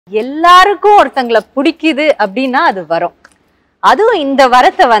எல்லாருக்கும் ஒருத்தங்களை பிடிக்குது அப்படின்னா அது வரும். அதுவும் இந்த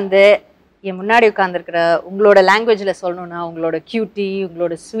வரத்தை வந்து என் முன்னாடி உட்கார்ந்துருக்கிற உங்களோட லாங்குவேஜ்ல சொல்லணும்னா உங்களோட கியூட்டி,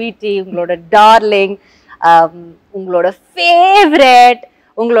 உங்களோட ஸ்வீட்டி, உங்களோட டார்லிங், உங்களோட ஃபேவரட்,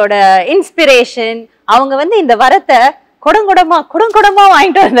 உங்களோட இன்ஸ்பிரேஷன், அவங்க வந்து இந்த வரத்தை குடங்குடமா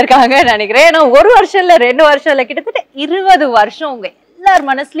வாங்கிட்டு வந்திருக்காங்க நினைக்கிறேன். ஏன்னா 1 வருஷம் இல்ல 2 வருஷம் இல்ல, கிட்டத்தட்ட 20 வருஷம் உங்க எல்லார்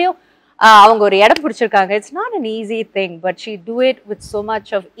மனசுலயும் அவங்க ஒரு இடம் பிடிச்சிருக்காங்க. It's not an easy thing, but she do it with so much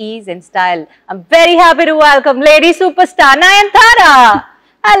of ease and style. I'm very happy to welcome lady superstar Nayanthara.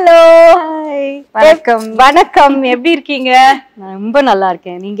 Hello. Hi. வணக்கம். வணக்கம். எப்படி இருக்கீங்க? நான் ரொம்ப நல்லா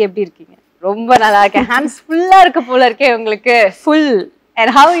இருக்கேன். நீங்க எப்படி இருக்கீங்க? ரொம்ப நல்லா இருக்கேன். ஹேண்ட்ஸ் ஃபுல்லா இருக்கு போல இருக்கே உங்களுக்கு. Full. And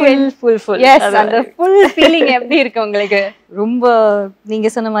how you full. Yes, அந்த full feeling எப்படி இருக்கு உங்களுக்கு? ரொம்ப நீங்க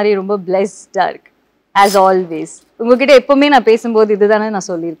சொன்ன மாதிரி ரொம்ப blessed-ஆ இருக்கு. As always. உங்ககிட்ட எப்பவுமே நான் பேசும்போது இதுதானே நான்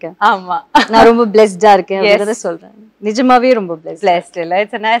சொல்லியிருக்கேன். ஆமா. நான் ரொம்ப blessed-ஆ இருக்கேன் அப்படிங்கறத சொல்றேன். நிஜமாவே ரொம்ப blessed இல்ல.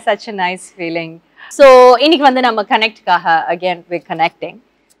 It's such a nice feeling. So இன்னைக்கு வந்து நம்ம கனெக்ட்காக again we're connecting.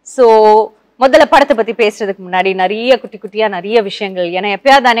 So முதல்ல படத்தை பத்தி பேசுறதுக்கு முன்னாடி நிறைய குட்டியா நிறைய விஷயங்கள் ஏன்னா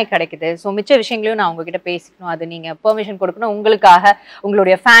எப்பயாவது தானே கிடைக்குது. ஸோ மிச்ச விஷயங்களையும் நான் உங்ககிட்ட பேசிக்கணும். அது நீங்க பெர்மிஷன் கொடுக்கணும் உங்களுக்காக,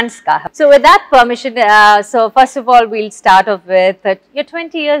 உங்களுடைய ஃபேன்ஸ்க்காக. So with that permission, so first of all we'll start off with your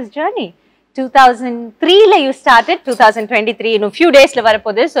 20 years journey. 2003 you started, 2023 in a few days la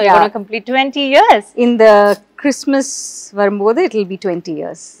varapodhu, so you're going to complete 20 years. In the Christmas varumbodhu it will be 20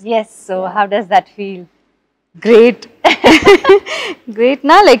 years. Yes, so how does that feel? Great. Great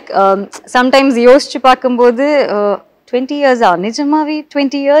na, like sometimes யோசிச்சு பாக்கும்போது 20 years நிஜமாவே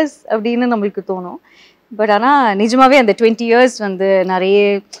 20 years அப்படினு நமக்கு தோணும். But ஆனா நிஜமாவே அந்த 20 years வந்து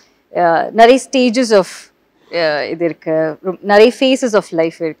நிறைய stages of இது இருக்கு, நிறைய phases of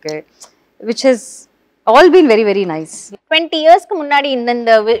life இருக்கு, which has all been very very nice. 20 yearsக்கு முன்னாடி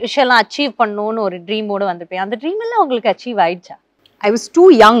இந்த விஷயம்லாம் அச்சீவ் பண்ணனும்னு ஒரு ட்ரீமோட வந்திருப்பேன். அந்த ட்ரீம் எல்லாம் உங்களுக்கு அச்சீவ் ஆயிடுச்சா? I was too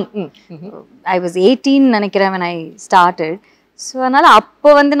young. I was 18 நினைக்கிறேன் when I started. So அதனால அப்போ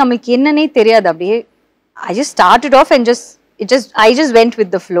வந்து நமக்கு என்னன்னே தெரியாது. அப்படியே I just started off and I just went with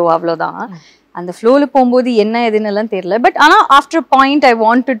the flow. அவ்வளவுதான். அந்த ஃப்ளோல போகும்போது என்ன எதுன்னு எல்லாம் தெரியல. பட் ஆனா after a point I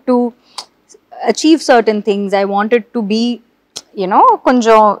wanted to achieve certain things. I wanted to be, you know,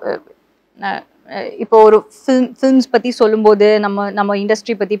 கொஞ்சம் இப்போ ஒரு ஃபிலிம்ஸ் பத்தி சொல்லும்போது நம்ம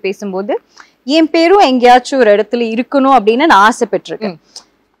இண்டஸ்ட்ரி பத்தி பேசும்போது என் பேரும் எங்கேயாச்சும் ஒரு இடத்துல இருக்கணும் அப்படின்னு நான் ஆசைப்பட்டிருக்கேன்.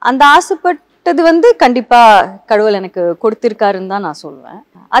 அந்த ஆசைப்பட்டது வந்து கண்டிப்பா கடவுள் எனக்கு கொடுத்திருக்காருன்னு தான் நான் சொல்லுவேன்.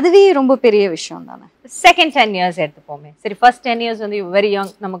 அதுவே ரொம்ப பெரிய விஷயம் தானே. Second 10 years எடுத்துப்போமே. சரி, ஃபர்ஸ்ட் 10 years வந்து வெரி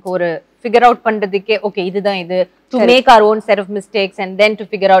யங், நமக்கு ஒரு ஃபிகர் அவுட் பண்றதுக்கே ஓகே இதுதான் இது, to make our own set of mistakes and then to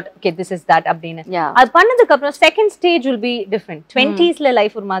figure out okay this is that அப்படின்னு. அது பண்ணதுக்கு அப்புறம் second stage will be different. 20s ல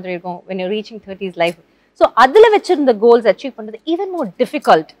லைஃப் ஒரு மாதிரி இருக்கும், when you're reaching 30s life. So அதுல வச்சிருந்த கோல்ஸ் அச்சீவ் பண்றது even more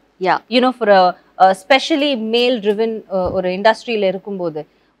difficult. Yeah, you know, for a especially male driven ஒரு இண்டஸ்ட்ரியில இருக்கும்போது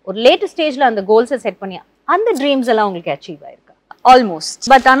ஒரு லேட் ஸ்டேஜ்ல அந்த கோல்ஸை செட் பண்ணி அந்த ட்ரீம்ஸ் எல்லாம் உங்களுக்கு அச்சீவ் ஆயிருக்கா? Almost.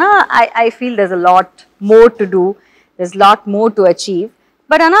 But Anna, I feel there's a lot more to do. There's a lot more to achieve.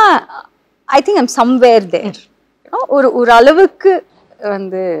 But Anna, I think I'm somewhere there. You know, ஒரு அளவுக்கு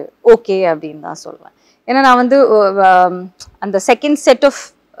வந்து ஓகே அப்படின்னு தான் சொல்லுவேன். ஏன்னா நான் வந்து அந்த செகண்ட் செட் ஆஃப்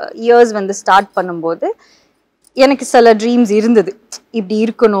இயர்ஸ் வந்து ஸ்டார்ட் பண்ணும்போது எனக்கு சில ட்ரீம்ஸ் இருந்தது. இப்படி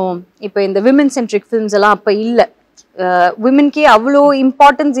இருக்கணும். இப்போ இந்த விமன் சென்ட்ரிக் ஃபிலிம்ஸ் எல்லாம் அப்போ இல்லை. விமன்கே அவ்வளோ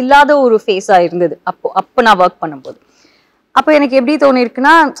இம்பார்ட்டன்ஸ் இல்லாத ஒரு ஃபேஸாக இருந்தது அப்போ நான் ஒர்க் பண்ணும்போது. அப்போ எனக்கு எப்படி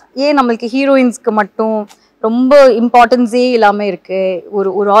தோணிருக்குன்னா, ஏன் நம்மளுக்கு ஹீரோயின்ஸ்க்கு மட்டும் ரொம்ப இம்பார்ட்டன்ஸே இல்லாமல் இருக்கு.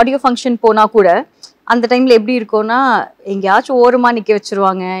 ஒரு ஆடியோ ஃபங்க்ஷன் போனால் கூட அந்த டைமில் எப்படி இருக்கும்னா எங்கேயாச்சும் ஓரமாக நிற்க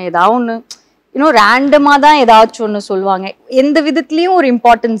வச்சுருவாங்க. ஏதாவது ஒன்று இன்னும் ரேண்டமாக தான் ஏதாச்சும் ஒன்று சொல்லுவாங்க. எந்த விதத்துலேயும் ஒரு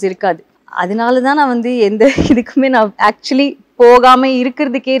இம்பார்ட்டன்ஸ் இருக்காது. அதனால தான் நான் வந்து எந்த இதுக்குமே நான் ஆக்சுவலி போகாமல்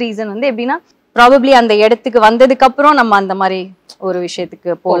இருக்கிறதுக்கே ரீசன் வந்து எப்படின்னா, ப்ராபப்ளி அந்த இடத்துக்கு வந்ததுக்கப்புறம் நம்ம அந்த மாதிரி ஒரு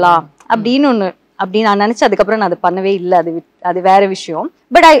விஷயத்துக்கு போகலாம் அப்படின்னு நான் நினச்சி அதுக்கப்புறம் நான் அதை பண்ணவே இல்லை. அது வேற விஷயம்.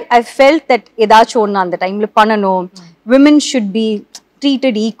 பட் ஐ ஃபெல்ட் தட் ஏதாச்சும் ஒன்று அந்த டைமில் பண்ணணும். Women should be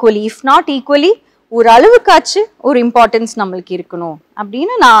treated equally, if not equally ஒரு அளவுக்காச்சு ஒரு இம்பார்ட்டன்ஸ் நம்மளுக்கு இருக்கணும்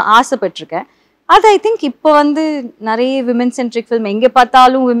அப்படின்னு நான் ஆசைப்பட்டிருக்கேன். அது ஐ திங்க் இப்போ வந்து நிறைய விமன் சென்ட்ரிக் ஃபில்ம், எங்கே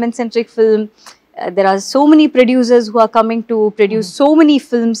பார்த்தாலும் women centric film. there are so many producers who are coming to produce so many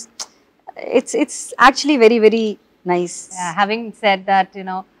films. It's actually very very nice. Having said that, you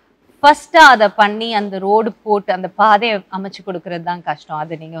know, ஃபர்ஸ்டா அதை பண்ணி அந்த road போட்டு அந்த பாதையை அமைச்சு கொடுக்கறது தான் கஷ்டம்.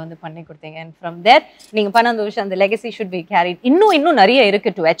 அதை நீங்க வந்து பண்ணி கொடுத்தீங்க. அண்ட் ஃப்ரம் தேர் நீங்க பண்ண அந்த விஷயம், அந்த லெகசி ஷுட் பி கேரிட். இன்னும் நிறைய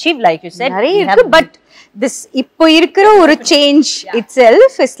இருக்கு to achieve, like you said நிறைய இருக்கு. பட் திஸ் இப்போ இருக்கிற ஒரு change it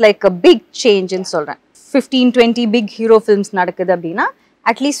self is like a big சேஞ்ச்னு சொல்றேன். 15-20 பிக் ஹீரோ ஃபிலிம்ஸ் நடக்குது அப்படின்னா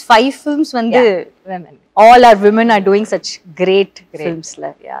அட்லீஸ்ட் 5 ஃபிலிம்ஸ் வந்து all our women are doing such great films.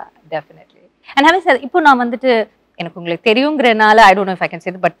 Yeah, definitely. And having said, இப்போ நான் வந்துட்டு எனக்கு உங்களுக்கு தெரியுங்கிறனால I don't know if I can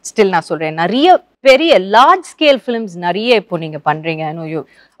say but still நான் சொல்றேன் நிறைய பெரிய லார்ஜ் ஸ்கேல் ஃபிலிம்ஸ் நிறைய இப்போ நீங்க பண்றீங்க I know you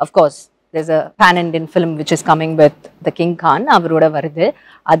off course there's a pan Indian film which is coming with the King Khan அவரோட வருது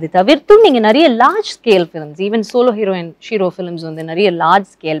அது தவிர்த்தும் நீங்க நிறைய large scale films even solo heroine hero films வந்து நிறைய லார்ஜ்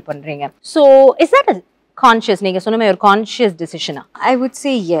ஸ்கேல் பண்றீங்க so is that a conscious நீங்க சொன்ன மாதிரி ஒரு conscious டிசிஷனா I would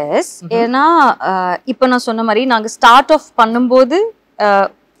say yes ஏன்னா இப்போ நான் சொன்ன மாதிரி நாங்கள் ஸ்டார்ட் ஆஃப் பண்ணும்போது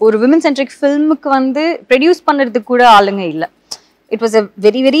ஒரு விமன் சென்ட்ரிக் ஃபில்முக்கு வந்து ப்ரொடியூஸ் பண்ணுறதுக்கு கூட ஆளுங்க இல்லை it was a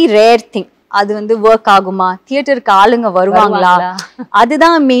very very rare thing அது வந்து ஒர்க் ஆகுமா தியேட்டருக்கு ஆளுங்க வருவாங்களா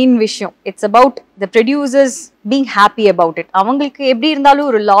அதுதான் மெயின் விஷயம் it's about the producers being happy about it அவங்களுக்கு எப்படி இருந்தாலும்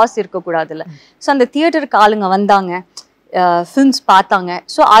ஒரு லாஸ் இருக்கக்கூடாதுல்ல ஸோ அந்த தியேட்டருக்கு ஆளுங்க வந்தாங்க ஃபில்ம்ஸ் பார்த்தாங்க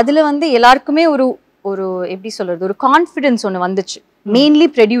ஸோ அதில் வந்து எல்லாருக்குமே ஒரு ஒரு எப்படி சொல்றது ஒரு கான்ஃபிடன்ஸ் ஒன்று வந்துச்சு மெயின்லி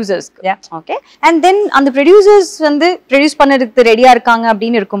ப்ரொடியூசர்ஸ்க்கு ஓகே அண்ட் தென் அந்த ப்ரொடியூசர்ஸ் வந்து ப்ரொடியூஸ் பண்ணதுக்கு ரெடியா இருக்காங்க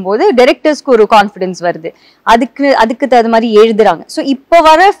அப்படின்னு இருக்கும்போது டைரக்டர்ஸ்க்கு ஒரு கான்ஃபிடன்ஸ் வருது அதுக்கு தகுந்த மாதிரி எழுதுறாங்க ஸோ இப்போ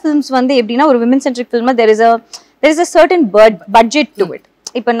வர ஃபிலிம்ஸ் வந்து எப்படின்னா ஒரு women centric film there is a certain budget to it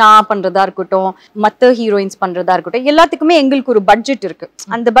இப்போ நான் பண்றதா இருக்கட்டும் மற்ற ஹீரோயின்ஸ் பண்றதா இருக்கட்டும் எல்லாத்துக்குமே எங்களுக்கு ஒரு பட்ஜெட் இருக்கு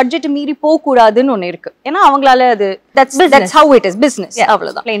அந்த பட்ஜெட் மீறி போகக்கூடாதுன்னு ஒன்று இருக்கு ஏன்னா அவங்களால அது that's how it is business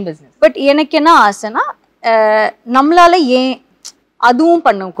அவ்வளவுதான் பிளெயின் பிசினஸ் பட் எனக்கு என்ன ஆசைன்னா நம்மளால ஏன் அதுவும்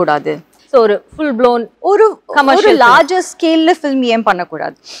பண்ணக்கூடாது ஸோ ஒரு ஃபுல் ப்ளோன் ஒரு லார்ஜர் ஸ்கேல்ல ஃபில்ம் ஏன்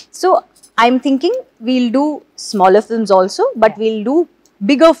பண்ணக்கூடாது so I am thinking we'll do smaller films also but we'll do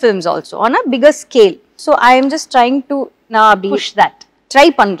figure films also on a bigger scale so I am just trying to நான் அப்படி புஷ் தட் ட்ரை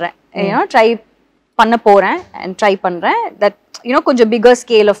பண்றேன் try பண்ண போறேன் and try பண்றேன் that கொஞ்சம் figure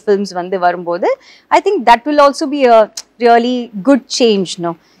scale of films வந்து வரும்போது I think that will also be a really good change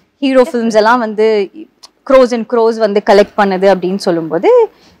no hero films எல்லாம் வந்து க்ரோஸ் அண்ட் க்ரோஸ் வந்து கலெக்ட் பண்ணுது அப்படின்னு சொல்லும்போது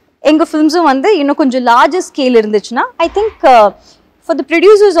எங்க ஃபில்ம்ஸும் வந்து இன்னும் கொஞ்சம் லார்ஜர் ஸ்கேல் இருந்துச்சுன்னா I think for the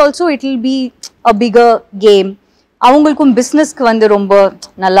producers also it will be a bigger game அவங்களுக்கும் பிஸ்னஸ்க்கு வந்து ரொம்ப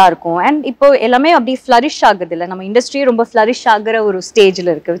நல்லா இருக்கும் அண்ட் இப்போ எல்லாமே அப்படி ஃப்ளரிஷ் ஆகுது இல்லை நம்ம இண்டஸ்ட்ரியே ரொம்ப ஃப்ளரிஷ் ஆகுற ஒரு ஸ்டேஜில்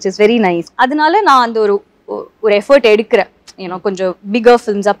இருக்கு விச் இஸ் வெரி நைஸ் அதனால நான் அந்த ஒரு எஃபர்ட் எடுக்கிறேன் கொஞ்சம் பிகர்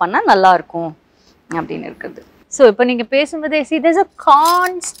ஃபில்ம்ஸாக பண்ணால் நல்லா இருக்கும் அப்படின்னு இருக்குது ஸோ இப்போ நீங்க பேசும்போதே see there's a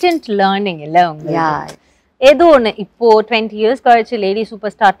constant learning இல்லை உங்களுக்கு ஏதோ ஒன்று இப்போ 20 years கழிச்சு லேடி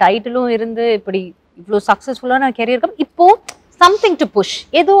சூப்பர் ஸ்டார் டைட்டிலும் இருந்து இப்படி இவ்வளோ சக்ஸஸ்ஃபுல்லான கெரியர் இருக்கும் இப்போ சம்திங் டு புஷ்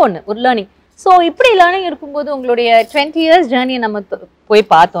ஏதோ ஒன்று ஒரு லேர்னிங் ஸோ இப்படி லேர்னிங் இருக்கும்போது உங்களுடைய 20 years ஜேர்னியை நம்ம போய்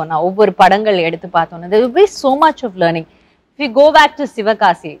பார்த்தோம்னா ஒவ்வொரு படங்கள் எடுத்து பார்த்தோம்னா there will be so much of learning if you go back to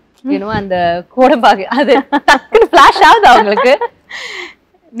Sivakasi அந்த கோடம்பாகு அது டக்குனு ஃபிளாஷ் ஆகுது அவங்களுக்கு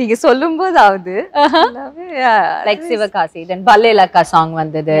நீங்க சொல்லும் போதாவது லைக் சிவகாசி தென் பல்லேலக்கா சாங்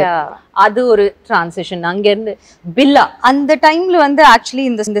வந்தது அது ஒரு டிரான்சிஷன் அங்க இருந்து பில்லா அந்த டைம்ல வந்து ஆக்சுவலி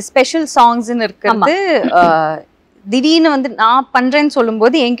இந்த ஸ்பெஷல் சாங்ஸ்ன்னு இருக்கிறது திடீர்னு வந்து நான் பண்றேன்னு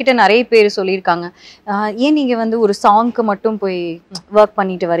சொல்லும்போது என்கிட்ட நிறைய பேர் சொல்லியிருக்காங்க ஏன் நீங்க வந்து ஒரு சாங்க்கு மட்டும் போய் ஒர்க்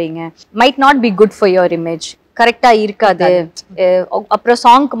பண்ணிட்டு வரீங்க might not be good for your image கரெக்டா இருக்காது அப்புறம்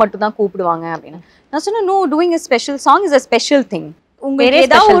சாங்க்கு மட்டும் தான் கூப்பிடுவாங்க அப்படின்னு நான் சொன்னேன் no doing a special song is a special thing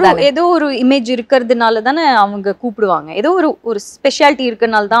உங்களுக்கு ஏதோ ஒரு இமேஜ் இருக்கிறதுனால தானே அவங்க கூப்பிடுவாங்க ஏதோ ஒரு ஸ்பெஷாலிட்டி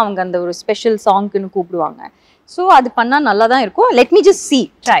இருக்கிறதுனால தான் அவங்க அந்த ஒரு ஸ்பெஷல் சாங்க்குன்னு கூப்பிடுவாங்க ஸோ அது பண்ணா நல்லா தான் இருக்கும் let me just see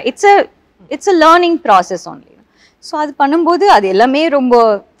it's a learning process only so அது பண்ணும்போது அது எல்லாமே ரொம்ப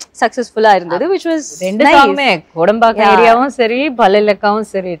சக்சஸ்ஃபுல்லா இருந்தது which was ரெண்டு சாங்குமே கோடம்பாக்கம் ஏரியாவும் சரி பல்லேலக்காவும்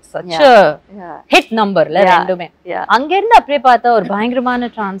சரி இட்ஸ் such a hit numberல ரெண்டுமே அங்க இருந்து அப்படியே பார்த்தா ஒரு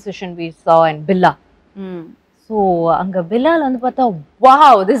பயங்கரமான transition we saw in Billa so அங்க பில்லால வந்து பார்த்தா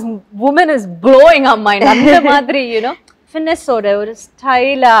wow this woman is blowing our mind அந்த மாதிரி ஃபினிஷோட ஒரு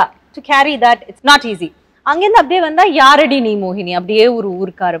ஸ்டைலா to carry that it's not easy அங்கேருந்து அப்படியே வந்தா யாரடி நீ மோகினி அப்படியே ஒரு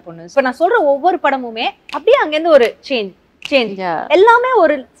ஊருக்கார பொண்ணு இப்போ நான் சொல்ற ஒவ்வொரு படமுமே அப்படியே அங்கேருந்து ஒரு சேஞ்ச் எல்லாமே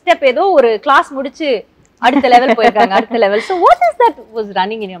ஒரு ஸ்டெப் ஏதோ ஒரு கிளாஸ் முடிச்சு அடுத்த லெவல் போயிருக்காங்க அடுத்த level so what is that was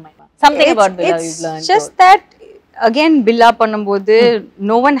running in your mind something about Billa you learnt just that again பில்லா பண்ணும்போது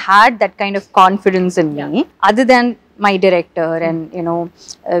no one had that kind of confidence in me other than my director and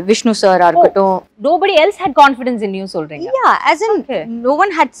Vishnu sir arkattum nobody else had confidence in you சொல்றீங்க as in no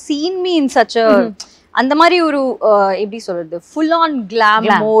one had seen me in such a அந்த மாதிரி ஒரு எப்படி சொல்றது full on glam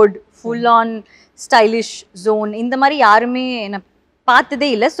mode full on stylish zone இந்த மாதிரி யாருமே என்ன பார்த்ததே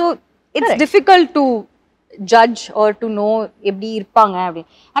இல்ல so it's difficult to judge or to know எப்படி இருப்பாங்க அப்படி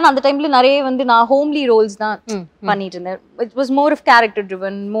ஆனா அந்த டைம்ல நிறைய வந்து நான் ஹோம்லி ரோல்ஸ் தான் பண்ணிட்டு இருந்தேன் it was more of character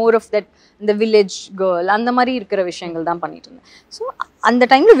driven more of that இந்த வில்லேஜ் கேர்ள் அந்த மாதிரி இருக்கிற விஷயங்கள் தான் பண்ணிட்டு இருந்தேன் ஸோ அந்த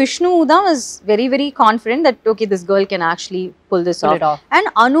டைம்ல விஷ்ணு தான் was very very confident that okay this girl can actually pull this off and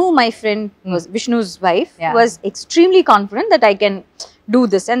Anu my friend was Vishnu's wife was extremely confident that I can do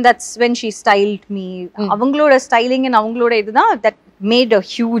this and that's when she styled me அவங்களோட styling and அவங்களோட இதுதான் that made a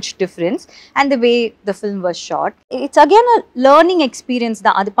huge difference, and the way the film was shot, it's again a learning experience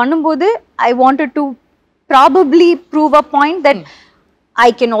da adu பண்ணும்போது I wanted to probably prove a point that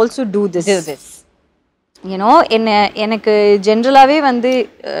I can also do this. You know, எனக்கு ஜென்ரலாவே வந்து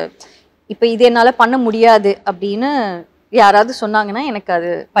இப்போ இது என்னால பண்ண முடியாது அப்படின்னு யாராவது சொன்னாங்கன்னா எனக்கு அது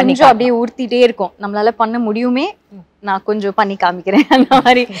கொஞ்சம் அப்படியே ஊர்த்திட்டே இருக்கும். நம்மளால பண்ண முடியுமே, நான் கொஞ்சம் பண்ணி காமிக்கிறேன்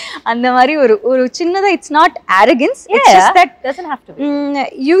அந்த மாதிரி ஒரு சின்னதா. It's not arrogance, it's just that doesn't have to be.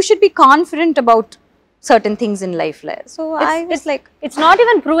 You should be confident about certain things in life. So I was like, it's not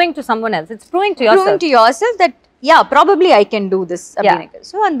even proving to someone else, it's proving to yourself that yeah, probably I can do this.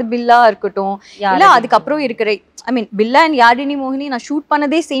 So அந்த பில்லா இருக்கட்டும் இல்ல அதுக்கு அப்புறம் இருக்கிற I mean Billa and Yazhini மோகினி நான் shoot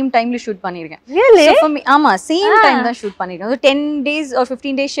பண்ணதே same டைம்ல ஷூட் பண்ணிருக்கேன். Really? So for me, ஆமா சேம் டைம் தான் ஷூட் பண்ணிருக்கேன். So 10 days or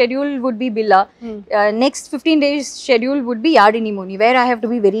 15 days schedule would be Billa. Next 15 days schedule would be Yazhini மோகினி, where I have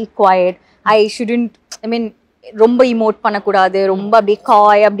to be very quiet. I shouldn't, I mean ரொம்ப emote பண்ணக்கூடாது, ரொம்ப அப்படியே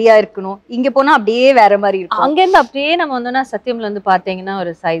காய் அப்படியா இருக்கணும். இங்க போனா அப்படியே வேற மாதிரி இருக்கும். அங்க இருந்து அப்படியே நம்ம வந்தோம்னா சத்தியம்ல இருந்து பாத்தீங்கன்னா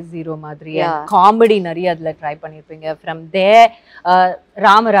ஒரு சைஸ் 0 மாதிரி காமெடி நிறைய அதுல ட்ரை பண்ணிருப்பீங்க. ஃப்ரம் தேர்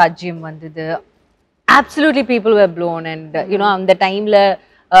ராமராஜ்யம் வந்தது, absolutely people were blown and you know அந்த டைம்ல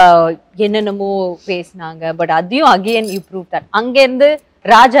என்னென்னமோ பேசினாங்க. பட் அதையும் again you proved that. அங்க இருந்து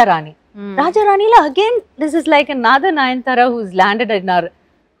ராஜாராணில again this is like another Nayanthara who's landed in our,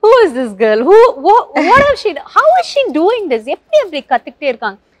 who is this girl, what has she, how is she doing this, எப்படி கத்துக்கிட்டே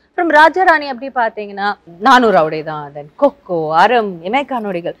இருக்காங்க. from ராஜாராணி அப்படி பாத்தீங்கன்னா நானூறு ரவுடை தான், then கொக்கோ, அறம்,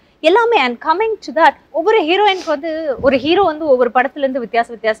 இமைக்கானோடிகள் எல்லாமே. and coming to that, ஒவ்வொரு ஹீரோயினுக்கு வந்து ஒரு ஹீரோ வந்து ஒவ்வொரு படத்துல இருந்து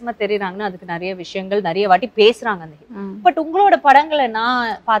வித்தியாசமா தெரியுறாங்கன்னா அதுக்கு நிறைய விஷயங்கள் நிறைய வாட்டி பேசுறாங்க அந்த ஹீரோ. பட் உங்களோட படங்களை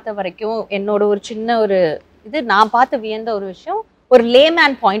நான் பார்த்த வரைக்கும் என்னோட ஒரு சின்ன ஒரு இது நான் பார்த்து வியந்த ஒரு விஷயம், ஒரு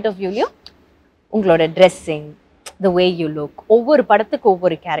லேமேன் பாயிண்ட் ஆஃப் வியூலயும் உங்களோட dressing, the way you look, ஒவ்வொரு படத்துக்கு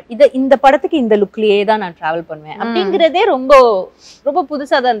ஒவ்வொரு கேரக்டர், இந்த படத்துக்கு இந்த லுக்லயே தான் நான் டிராவல் பண்ணுவேன் அப்படிங்கறதே ரொம்ப ரொம்ப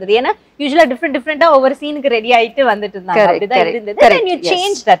புதுசா தான் இருந்தது. ஏன்னா யூசுவலா டிஃப்ரெண்டா ஒவ்வொரு சீனுக்கு ரெடி ஆயிட்டு வந்துட்டு இருந்தாங்க, அப்படிதான் இருந்தது. then you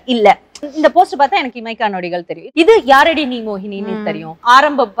change that. இல்ல இந்த போஸ்டர் பார்த்தா எனக்கு இமைக்கானோடிகள் தெரியும், இது யாரடி நீ மோகினின்னு தெரியும்.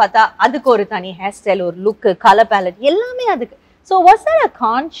 ஆரம்பம் பார்த்தா அதுக்கு ஒரு தனி ஹேர் ஸ்டைல், ஒரு லுக், கலர் பேலட் எல்லாமே அதுக்கு. so was there a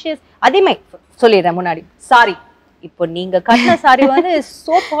conscious, அதே மாதிரி சொல்லிடுறேன் முன்னாடி, சாரி இப்போ நீங்க கட்டின சாரி வந்து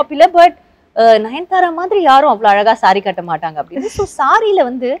so popular, but நயன்தாரா மாதிரி யாரும் அவ்வளவு அழகா சாரி கட்ட மாட்டாங்க அப்படின்னு. ஸோ சாரியில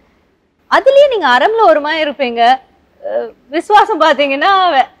வந்து அதுலயே நீங்க அரம்ல ஒரு மாதிரி இருப்பீங்க, விசுவாசம் பாத்தீங்கன்னா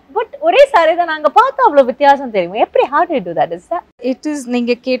பட் ஒரே சாரி தான் நாங்க பார்த்தா அவ்வளவு வித்தியாசம் தெரியும். எப்படி how do you do that? It is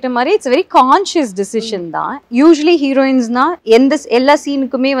நீங்க கேட்ட மாதிரி இட்ஸ் வெரி கான்ஷியஸ் டிசிஷன் தான். யூஸ்வலி ஹீரோயின்ஸ்னா எல்லா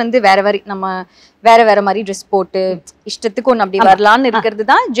சீனுக்குமே வந்து நம்ம வேற மாதிரி ட்ரெஸ் போட்டு இஷ்டத்துக்கு ஒன்று அப்படி வரலான்னு இருக்கிறது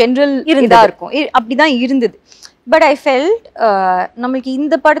தான் ஜென்ரல் இதா இருக்கும். அப்படிதான் இருந்தது. பட் ஐ ஃபெல்ட் நம்மளுக்கு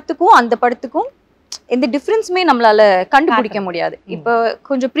இந்த படத்துக்கும் அந்த படத்துக்கும் எந்த டிஃப்ரென்ஸுமே நம்மளால கண்டுபிடிக்க முடியாது. இப்போ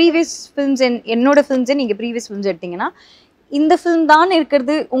கொஞ்சம் ப்ரீவியஸ் ஃபிலிம்ஸ், என்னோட ஃபிலிம்ஸே நீங்கள் ப்ரீவியஸ் ஃபிலிம்ஸ் எடுத்தீங்கன்னா இந்த ஃபிலிம் தான்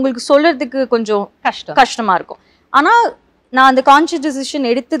இருக்கிறது உங்களுக்கு சொல்றதுக்கு கொஞ்சம் கஷ்டமா இருக்கும். ஆனால் நான் அந்த கான்ஷியஸ் டிசிஷன்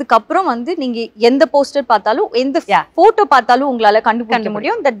எடுத்ததுக்கு அப்புறம் வந்து நீங்க எந்த போஸ்டர் பார்த்தாலும் எந்த போட்டோ பார்த்தாலும் உங்களால கண்டுபிடிக்க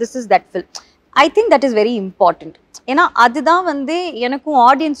முடியும் that this is that film. I think that is very important. ஏன்னா அதுதான் வந்து எனக்கும்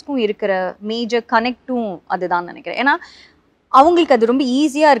ஆடியன்ஸ்க்கும் இருக்கிற மேஜர் கனெக்டும் அதுதான் நினைக்கிறேன். ஏன்னா அவங்களுக்கு அது ரொம்ப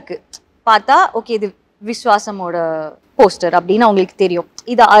ஈஸியா இருக்கு, பார்த்தா ஓகே இது விஸ்வாசமோட போஸ்டர் அப்படின்னு அவங்களுக்கு தெரியும்,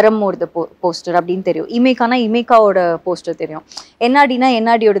 இது அரமோட போஸ்டர் அப்படின்னு தெரியும், இமேக்காவோட போஸ்டர் தெரியும்,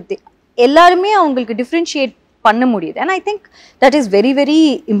 என்னாடியோட எல்லாருமே அவங்களுக்கு டிஃப்ரென்ஷியேட் பண்ண முடியுது. And I think that is very very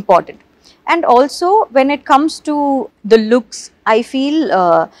important. And also when it comes to the looks, I feel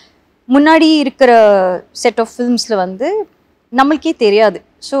முன்னாடி இருக்கிற செட் ஆஃப் ஃபிலிம்ஸில் வந்து நம்மளுக்கே தெரியாது.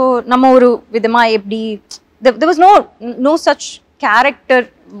 ஸோ நம்ம ஒரு விதமாக எப்படி there was no such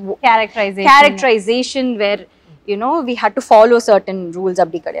characterization where you know we had to follow certain rules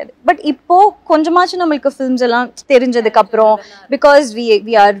அப்படி கிடையாது. பட் இப்போ கொஞ்சமாச்சும் நம்மளுக்கு ஃபிலிம்ஸ் எல்லாம் தெரிஞ்சதுக்கு அப்புறம், because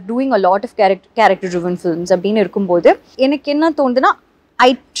we are doing a lot of character driven films அப்படின்னு இருக்கும்போது எனக்கு என்ன தோணுதுன்னா I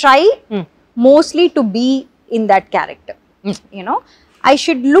try mostly to be in that character. you know, I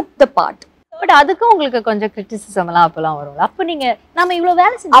should look the part. But அதுக்கு உங்களுக்கு கொஞ்சம் கிரிட்டிசிசம் எல்லாம் அப்பெல்லாம் வரும். அப்போ நீங்க நாம இவ்வளவு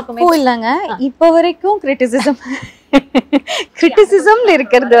வேலை செஞ்சிருக்கோமே. அப்போ இல்லங்க, இப்போ வரைக்கும் கிரிட்டிசிசம்ல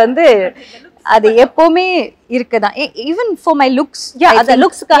இருக்கிறது வந்து அது எப்பவுமே இருக்கதான். ஈவன் ஃபார் மை லுக்ஸ்,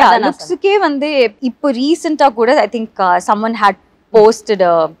 லுக்ஸ்க்கே வந்து இப்போ ரீசெண்டா கூட I think someone had posted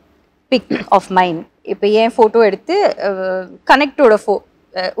a pic of mine. இப்போ என் போட்டோ எடுத்து கனெக்டோட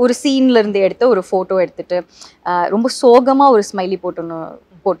ஒரு சீன்ல இருந்து எடுத்த ஒரு போட்டோ எடுத்துட்டு ரொம்ப சோகமா ஒரு ஸ்மைலி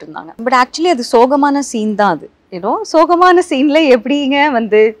போட்டிருந்தாங்க. பட் ஆக்சுவலி அது சோகமான சீன் தான். அது ஏதோ சோகமான சீன்ல எப்படிங்க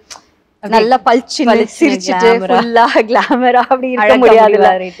வந்து நல்லா பல்ச்சுன்னு சிரிச்சிட்டு ஃபுல்லா கிளாமரா அப்படி இருக்க முடியாது.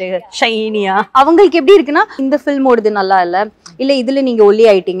 ஷைனியா அவங்களுக்கு எப்படி இருக்குன்னா, இந்த ஃபில்மோடது நல்லா இல்ல இதுல நீங்க ஒல்லி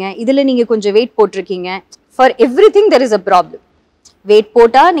ஆயிட்டீங்க, இதுல நீங்க கொஞ்சம் வெயிட் போட்டிருக்கீங்க, for everything there is a problem. Wait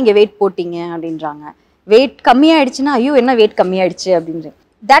போட்டா நீங்க வெயிட் போட்டீங்க அப்படின்றாங்க, வெயிட் கம்மியாயிடுச்சுன்னா ஐயோ என்ன வெயிட் கம்மியாயிடுச்சு அப்படின்ற.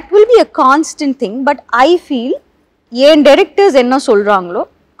 That will be a constant thing. But I feel ஏன் டைரக்டர்ஸ் என்ன சொல்றாங்களோ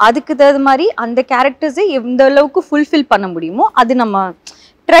அதுக்கு தகுந்த மாதிரி அந்த கேரக்டர்ஸை எந்த அளவுக்கு ஃபுல்ஃபில் பண்ண முடியுமோ அது நம்ம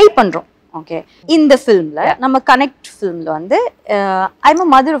ட்ரை பண்றோம். ஓகே, இந்த ஃபிலிம்ல நம்ம கனெக்ட் ஃபிலிம்ல வந்து I am a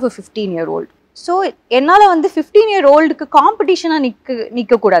mother of a 15-year-old. So என்னால வந்து 15-year-oldக்கு காம்படிஷனா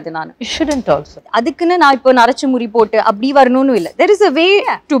நிக்க கூடாது. நான் அதுக்குன்னு நான் இப்போ நரைச்சு முறி போட்டு அப்படி வரணும்னு இல்லை. There is a way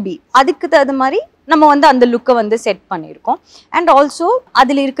to be. அதுக்கு தகுந்த மாதிரி நம்ம வந்து அந்த லுக்கை வந்து செட் பண்ணியிருக்கோம். அண்ட் ஆல்சோ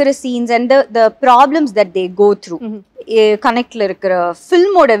அதுல இருக்கிற scenes and the problems that they go through, கனெக்ட்ல இருக்கிற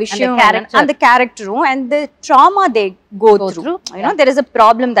ஃபில்மோட விஷயம், அந்த கேரக்டரும் and the drama they go through. You know there is a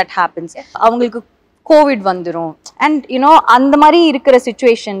problem that happens. அவங்களுக்கு கோவிட் வந்துடும் அண்ட் யூனோ அந்த மாதிரி இருக்கிற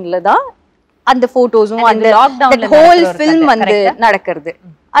சிச்சுவேஷன்ல தான் அந்த போட்டோஸும் அந்த ஹோல் ஃபில்ம் வந்து நடக்கிறது.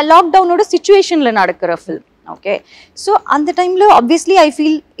 லாக்டவுனோட சிச்சுவேஷன்ல நடக்கிற ஃபில்ம். ஓகே, ஸோ அந்த டைம்ல obviously I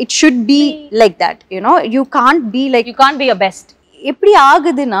feel it should be like that. You know you can't be like, you can't be your best. எப்படி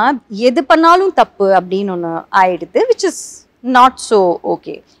ஆகுதுன்னா எது பண்ணாலும் தப்பு அப்படின்னு ஒன்று ஆயிடுது, which is not so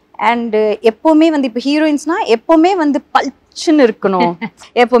okay. And எப்போவுமே வந்து இப்போ ஹீரோயின்ஸ்னா எப்போவுமே வந்து பல்ச்சுன்னு இருக்கணும்,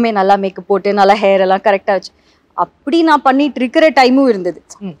 எப்போவுமே நல்லா மேக்கப் போட்டு நல்லா ஹேர் எல்லாம் கரெக்டாக வச்சு அப்படி நான் பண்ணிட்டு இருக்கிற டைமும் இருந்தது.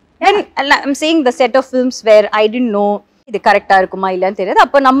 And I'm saying the set of films where I didn't know இது கரெக்டா இருக்குமா இல்லைன்னு தெரியாது.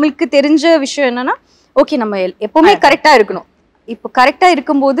 அப்போ நம்மளுக்கு தெரிஞ்ச விஷயம் என்னன்னா ஓகே நம்ம எப்பவுமே கரெக்டா இருக்கணும். இப்போ கரெக்டா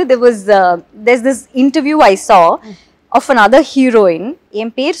இருக்கும்போது there's this interview I saw of another heroine.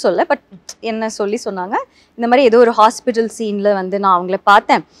 என் பேர் சொல்ல, பட் என்ன சொன்னாங்க இந்த மாதிரி ஏதோ ஒரு ஹாஸ்பிட்டல் சீன்ல வந்து நான் அவங்கள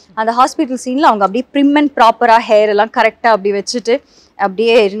பார்த்தேன். அந்த ஹாஸ்பிட்டல் சீன்ல அவங்க அப்படியே ப்ரிம் அண்ட் ப்ராப்பரா ஹேர் எல்லாம் கரெக்டா அப்படி வச்சுட்டு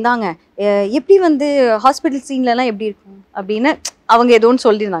அப்படியே இருந்தாங்க. எப்படி வந்து ஹாஸ்பிட்டல் சீன்லலாம் எப்படி இருக்கும் அப்படின்னு அவங்க ஏதோன்னு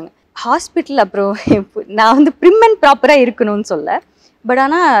சொல்லியிருந்தாங்க. ஹாஸ்பிட்டல் அப்புறம் நான் வந்து ப்ரிம் அண்ட் ப்ராப்பராக இருக்கணும்னு சொல்ல, பட்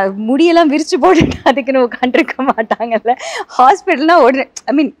ஆனால் முடியெல்லாம் விரிச்சு போட்டுட்டு அதுக்குன்னு உட்காந்துருக்க மாட்டாங்கல்ல. ஹாஸ்பிட்டல்னா ஒரு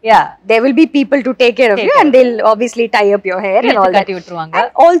ஐ மீன் there will be people to take care of you and they'll obviously tie up your hair and all that.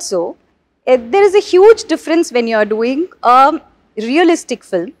 And also there is a huge difference when you are doing a realistic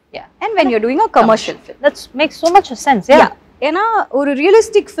film and when you're doing a commercial film. That makes so much sense. ஏன்னா ஒரு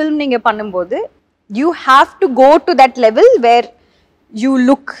realistic film நீங்க பண்ணும்போது you have to go to that level where you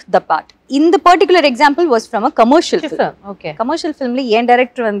look the part. இந்த particular example was from a commercial film. Okay, commercial ஃபிலிம்ல ஏன்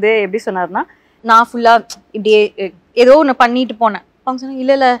director வந்து எப்படி சொன்னார்னா நான் ஃபுல்லா இப்படியே ஏதோ ஒன்று பண்ணிட்டு போனேன். அவங்க சொன்னாங்க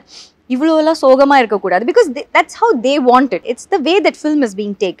இல்ல இவ்வளோலாம் சோகமா இருக்கக்கூடாது, because that's how they want it. It's the way that film is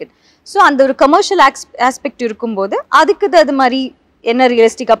being taken. So அந்த ஒரு கமர்ஷியல் ஆஸ்பெக்ட் இருக்கும்போது அதுக்கு அது மாதிரி என்ன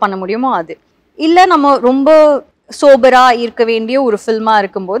ரியலிஸ்டிக்கா பண்ண முடியுமோ அது. இல்லை நம்ம ரொம்ப சோபரா இருக்க வேண்டிய ஒரு ஃபில்மா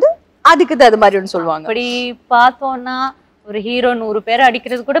இருக்கும்போது அதுக்கு அது மாதிரி ஒன்று சொல்லுவாங்க. அப்படி பார்த்தோம்னா ஒரு ஹீரோ 100 பேர்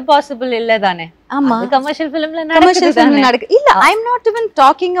அடிக்கிறது கூட பாசிபிள் இல்ல தானே? ஆமா, கமர்ஷியல் ஃபிலிம்ல நடக்கு. இல்ல, I am not even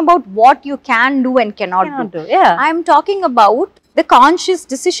talking about what you can do and cannot do. I am talking about the conscious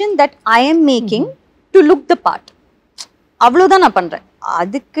decision that I am making to look the part. அவ்வளவுதான் நான் பண்றேன்.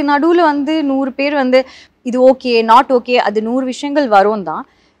 அதுக்கு நடுவுல வந்து 100 பேர் வந்து இது ஓகே நாட் ஓகே, அது 100 விஷயங்கள் வரும் தான்.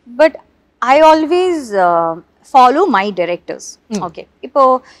 But I always follow my directors. Okay, இப்போ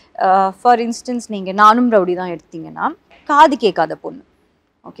ஃபார் இன்ஸ்டன்ஸ் நீங்க நானும் ரவுடி தான் எடுத்தீங்கன்னா காது கேட்காத பொண்ணு.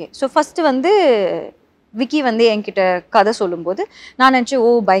 ஓகே, ஸோ ஃபர்ஸ்ட் வந்து விக்கி வந்து என்கிட்ட கதை சொல்லும்போது நான் நினச்சேன் ஓ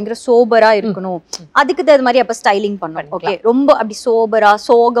பயங்கர சோபரா இருக்கணும், அதுக்கு அது மாதிரி அப்போ ஸ்டைலிங் பண்ணோம். ஓகே, ரொம்ப அப்படி சோபரா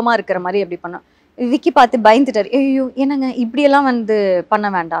சோகமா இருக்கிற மாதிரி அப்படி பண்ணோம். விக்கி பார்த்து பயந்துட்டாரு, ஐயோ என்னங்க இப்படியெல்லாம் வந்து பண்ண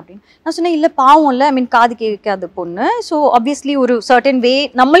வேண்டாம் அப்படின்னு. நான் சொன்னேன் இல்லை பாவம் இல்லை, ஐ மீன் காது கேட்காத பொண்ணு, ஸோ ஆப்வியஸ்லி ஒரு சர்டன் வே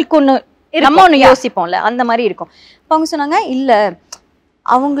நம்மளுக்கு ஒன்று யோசிப்போம்ல அந்த மாதிரி இருக்கும். இப்போ அவங்க சொன்னாங்க இல்லை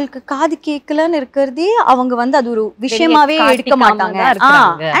அவங்களுக்கு காது கேட்கலன்னு இருக்கிறதே அவங்க வந்து அது ஒரு விஷயமாவே எடுக்க மாட்டாங்க.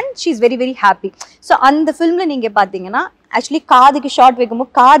 And she is very very happy. So அந்த ஃபிலிம்ல நீங்க பாத்தீங்கன்னா ஆக்சுவலி காதுக்கு ஷார்ட்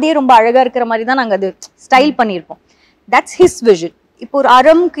வைக்கும்போது காதே ரொம்ப அழகா இருக்கிற மாதிரி தான் நாங்கள் அது ஸ்டைல் பண்ணியிருப்போம். That's his vision. இப்போ ஒரு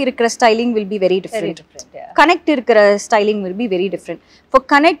அரம்க்கு இருக்கிற styling will be very different. Connect இருக்கிற styling will be very different. For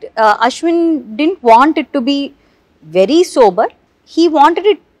connect Ashwin didn't want it to be very sober, he wanted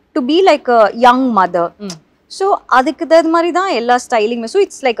it to be like a young mother. So அதுக்கு தகுந்த மாதிரி தான் எல்லா ஸ்டைலிங்குமே. So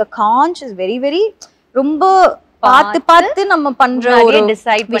it's like a conscious very very ரொம்ப பார்த்து நம்ம பண்ற ஒரு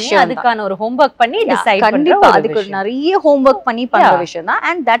டிசைட் பண்ணி அதுக்கான ஒரு ஹோம்வொர்க் பண்ணி டிசைட் கண்டிப்பா அதுக்கு நிறைய ஹோம்வொர்க் பண்ணி பண்ற விஷயம் தான்.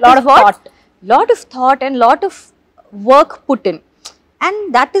 And that is what lot of thought and lot of work put in, and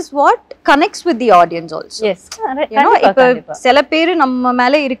that is what connects with the audience also. Yes, you know, இப்ப சில பேர் நம்ம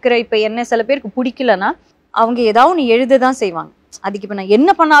மேல இருக்கிற இப்ப என்ன சில பேருக்கு பிடிக்கலனா அவங்க ஏதாவது ஒன்று எழுத தான் செய்வாங்க. அதுக்கு இப்ப நான் என்ன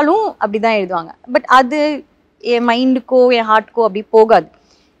பண்ணாலும் அப்படிதான் எழுதுவாங்க. பட் அது என் மைண்டுக்கோ என் ஹார்ட்க்கோ அப்படி போகாது.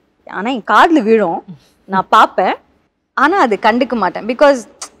 ஆனா என் காதுல விழும், நான் பார்ப்பேன், ஆனா அது கண்டுக்க மாட்டேன். Because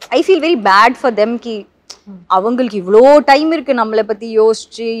I feel very bad for them. கி அவங்களுக்கு இவ்வளோ டைம் இருக்கு நம்மளை பத்தி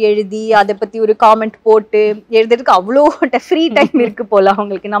யோசிச்சு எழுதி அதை பத்தி ஒரு காமெண்ட் போட்டு எழுதுறதுக்கு அவ்வளோ ஃப்ரீ டைம் இருக்கு போல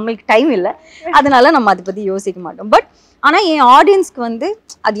அவங்களுக்கு. நம்மளுக்கு டைம் இல்லை, அதனால நம்ம அதை பத்தி யோசிக்க மாட்டோம். பட் ஆனா என் ஆடியன்ஸ்க்கு வந்து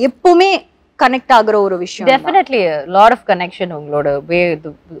அது எப்பவுமே கனெக்ட் ஆகுற ஒரு விஷயம். Definitely lot of connection. உங்களோட வே,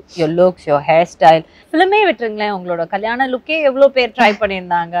 your looks, your hair style, ஃபிலிமே விட்டுருங்களேன், உங்களோட கல்யாண லுக்கே எவ்வளோ பேர் ட்ரை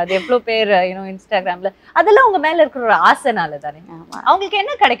பண்ணியிருந்தாங்க, அது எவ்வளோ பேர் இன்ஸ்டாகிராம்ல, அதெல்லாம் உங்க மேல இருக்கிற ஒரு ஆசைனால தானே. அவங்களுக்கு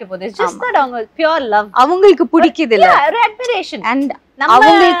என்ன கிடைக்க போகுது? ஜஸ்ட் தட் அவங்க பியூர் லவ், அவங்களுக்கு பிடிக்குது இல்ல, ஒரு அட்மிரேஷன். அண்ட்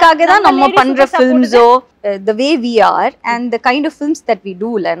அவங்களுக்காக தான் நம்ம பண்ற ஃபிலிம்ஸோ the way we are and the kind of films that we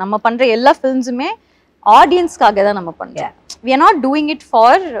do ல நம்ம பண்ற எல்லா ஃபிலிம்ஸுமே ஆடியன்ஸ்க்காக தான் நம்ம பண்றோம். We are not doing it for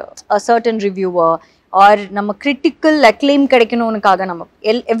a certain reviewer or நம்ம critical acclaim கிடைக்கணும்னுக்காக நம்ம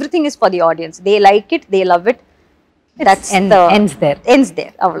everything is for the audience. They like it, they love it. That's ends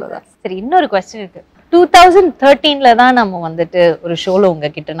there. அவ்வளவுதான். சரி, இன்னொரு क्वेश्चन இருக்கு. 2013ல தான் நம்ம வந்துட்டு ஒரு ஷோல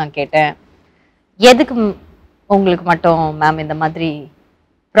உங்ககிட்ட நான் கேட்டேன், எதுக்கு உங்களுக்கு மட்டும் மேம் இந்த மாதிரி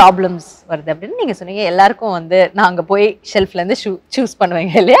ப்ராப்ளம்ஸ் வருது அப்படின்னு நீங்க சொன்னீங்க. எல்லாருக்கும் வந்து நான் அங்க போய் ஷெல்ஃப்ல இருந்து சூஸ்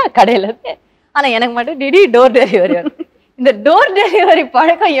பண்ணுவேங்க இல்லையா, கடையில இருந்து. ஆனா எனக்கு மட்டும் டிடி டோர் டெலிவரி வரும். இந்த டோர் டெலிவரி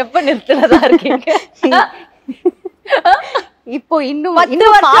பழக்கம் எப்ப நிறுத்துறதா இருக்கீங்க? இப்போ இன்னும் 10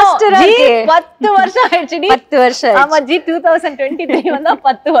 வருஷம் ஆயிடுச்சு. 10 வருஷம். ஆமா ஜி, 2023 வந்தா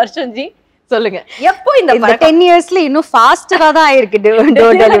 10 வருஷம் ஜி. சொல்லுங்க, எப்போ இந்த 10 இயர்ஸ்ல இன்னும் ஃபாஸ்டரா தான் ஆயிருக்கு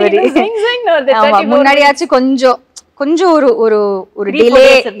டோர் டெலிவரி. முன்னாடியாச்சும் கொஞ்சம் ஒரு டிலே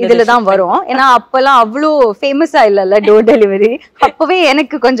இதுல தான் வரும். ஏன்னா அப்பெல்லாம் அவ்வளோ ஃபேமஸா இல்லைல்ல டோர் டெலிவரி. அப்பவே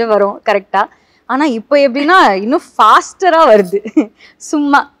எனக்கு கொஞ்சம் வரும் கரெக்டா. ஆனா இப்போ எப்படின்னா இன்னும் ஃபாஸ்டரா வருது.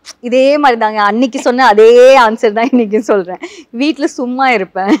 சும்மா இதே மாதிரி தாங்க, அன்னைக்கு சொன்ன அதே ஆன்சர் தான் இன்னைக்கு சொல்றேன். வீட்டுல சும்மா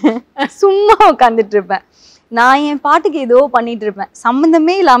இருப்பேன், சும்மா உட்காந்துட்டு இருப்பேன், நான் என் பாட்டுக்கு ஏதோ பண்ணிட்டு இருப்பேன்,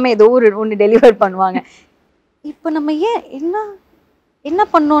 சம்மந்தமே இல்லாம ஏதோ ஒன்று டெலிவர் பண்ணுவாங்க. இப்போ நம்ம ஏன் என்ன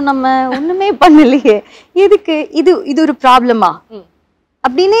பண்ணோம், நம்ம ஒண்ணுமே பண்ணலையே, எதுக்கு இது ஒரு ப்ராப்ளமா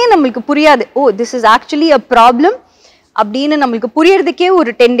அப்படின்னே நம்மளுக்கு புரியாது. ஓ, this is actually a problem அப்படின்னு நம்மளுக்கு புரியறதுக்கே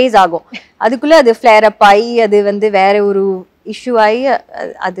ஒரு 10 days ஆகும். அதுக்குள்ள அது ஃபிளேர் அப் ஆகி அது வந்து வேற ஒரு இஷ்யூ ஆகி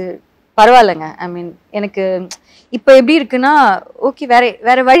அது பரவாயில்லைங்க. ஐ மீன் எனக்கு இப்போ எப்படி இருக்குன்னா ஓகே,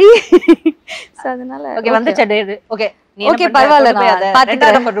 வேற வழி. அதனால ஓகே வந்துச்சு. ஓகே ஓகே பரவாயில்ல, நான்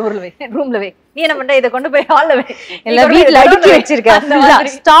பாத்துக்கிறேன். நம்ம ரூம்ல வை, நீ என்ன பண்ற, இத கொண்டு போய் ஹால்ல வை, இல்ல வீட்ல அடுக்கி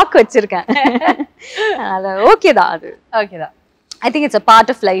வச்சிருக்கேன், ஸ்டாக் வச்சிருக்கேன். அதனால ஓகே தான், அது ஓகே தான். I think it's a part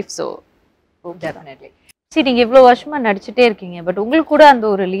of life, so definitely. சரி, நீங்க இவ்வளவு வருஷமா நடிச்சுட்டே இருக்கீங்க, பட் உங்களுக்கு கூட அந்த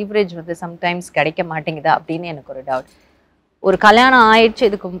ஒரு லீவரேஜ் வந்து சம்டைம்ஸ் கிடைக்க மாட்டேங்குதா அப்படின்னு எனக்கு ஒரு டவுட். ஒரு கல்யாணம் ஆயிடுச்சு,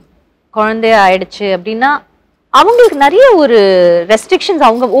 இதுக்கு குழந்தைய ஆயிடுச்சு அப்படின்னா அவங்களுக்கு நிறைய ஒரு ரெஸ்ட்ரிக்ஷன்ஸ்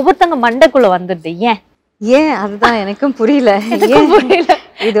அவங்க ஒவ்வொருத்தங்க மண்டைக்குள்ள வந்துடுது. ஏன் அதுதான் எனக்கும் புரியல.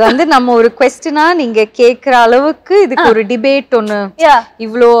 இது வந்து நம்ம ஒரு குவெஸ்டினா நீங்க கேக்குற அளவுக்கு இதுக்கு ஒரு டிபேட் ஒண்ணு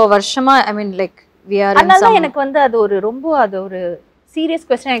இவ்வளோ வருஷமா, ஐ மீன் லைக் we are. அதனால எனக்கு வந்து அது ஒரு ரொம்ப அது ஒரு serious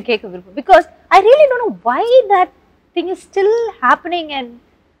question I கேட்க விரும்புறேன், because I really don't know why that thing is still happening, and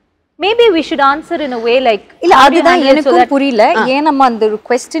maybe we should answer in a way like இல்ல அதுதான் எனக்கு புரியல. ஏன் நம்ம அந்த ஒரு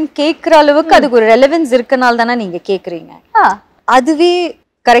question கேக்குற அளவுக்கு அதுக்கு ஒரு ரெலெவன்ஸ் இருக்கனால தானே நீங்க கேக்குறீங்க. அதுவே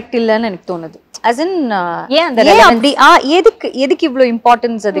கரெக்ட் இல்லன்னு எனக்கு தோணுது. as in ஏன் அந்த அப்படி எதுக்கு இவ்ளோ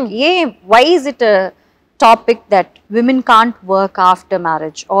இம்பார்ட்டன்ஸ் அதுக்கு? ஏன் why is it a topic that women can't work after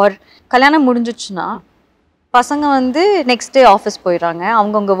marriage, or கல்யாணம் முடிஞ்சிச்சுன்னா பசங்க வந்து நெக்ஸ்ட் டே ஆஃபீஸ் போயிடுறாங்க,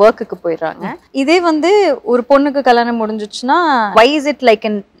 அவங்கவுங்க ஒர்க்குக்கு போயிடுறாங்க. இதே வந்து ஒரு பொண்ணுக்கு கல்யாணம் முடிஞ்சிச்சுன்னா why is it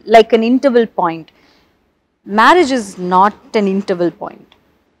like an interval point? Marriage is not an interval point,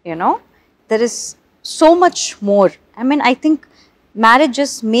 you know. There is so much more. I mean, I think marriage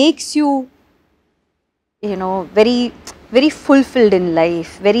just makes you, you know, very fulfilled in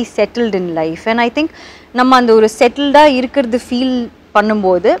life, very settled in life. And I think நம்ம அந்த ஒரு செட்டில்டா இருக்கிறது feel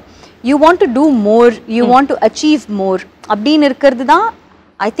பண்ணும்போது you want to do more, you want to achieve more அப்படின்னு இருக்கிறது தான்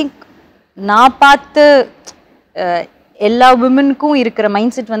I think நான் பார்த்த எல்லா விமனுக்கும் இருக்கிற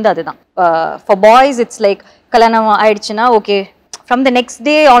மைண்ட் செட் வந்து அதுதான். ஃபார் பாய்ஸ் இட்ஸ் லைக் கல்யாணம் ஆயிடுச்சுன்னா okay, from the next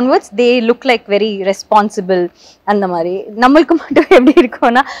day onwards they look like very responsible. அந்த மாதிரி நம்மளுக்கு மட்டும் எப்படி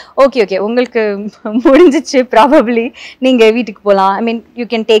இருக்கும்னா ஓகே உங்களுக்கு முடிஞ்சிச்சு, ப்ராபப்ளி நீங்க வீட்டுக்கு போகலாம், ஐ mean you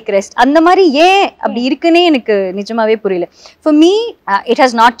can take rest. அந்த மாதிரி ஏன் அப்படி இருக்குன்னே எனக்கு நிஜமாவே புரியல. For me it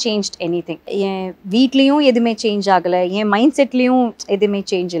has not changed anything. என் வீட்லேயும் எதுவுமே சேஞ்ச் ஆகலை, என் மைண்ட் செட்லேயும் எதுவுமே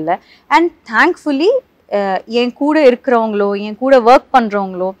சேஞ்ச் இல்லை. அண்ட் தேங்க்ஃபுல்லி என் கூட இருக்கிறவங்களோ என் கூட ஒர்க்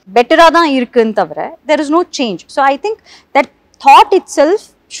பண்ணுறவங்களோ பெட்டராக தான் இருக்குன்னு தவிர there is no change. So I think that thought itself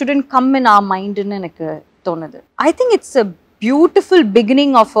shouldn't come in our mind ன்னு எனக்கு தோணுது. I think it's a beautiful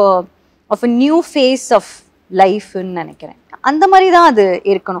beginning of a new phase of life ன்னு நினைக்கிறேன். அந்த மாதிரி தான் அது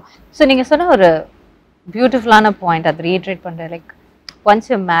இருக்கணும். ஸோ நீங்கள் சொன்ன ஒரு பியூட்டிஃபுல்லான பாயிண்ட், அதை ரீட்ரேட் பண்ணுறேன். Like once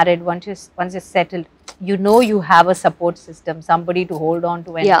you're married, once you're settled, you know you have a support system, somebody to hold on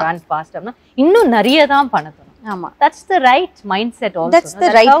to and Yeah. run fast அப்படினா இன்னும் நிறைய தான் பண்ணணும். ஆமா, that's the right mindset also. that's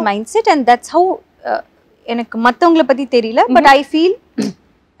the right mindset, and that's how எனக்கு மத்தவங்கள பத்தி தெரியல, but I feel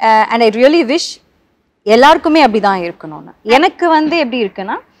and I really wish எல்லாருக்குமே அப்படிதான் இருக்கணும்னு. எனக்கு வந்து எப்படி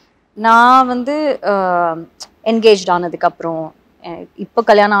இருக்குன்னா, நான் வந்து என்கேஜ்ட் ஆனதுக்கு அப்புறம், இப்போ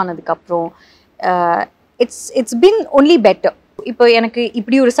கல்யாணம் ஆனதுக்கு அப்புறம் இட்ஸ் பின் ஒன்லி பெட்டர். இப்போ எனக்கு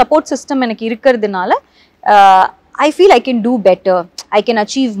இப்படி ஒரு சப்போர்ட் சிஸ்டம் எனக்கு இருக்கிறதுனால I feel I can do better, I can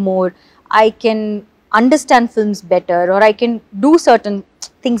achieve more, I can understand films better, R I can do certain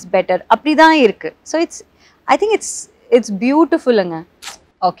things better. அப்படி தான் இருக்கு. So I think it's பியூட்டிஃபுல்லுங்க.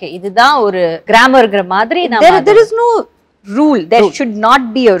 Okay, இதுதான் ஒரு கிராமர்ங்கிற மாதிரி. there is no rule, there should not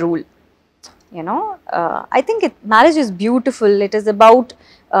be a rule, you know. I think marriage is beautiful. It is about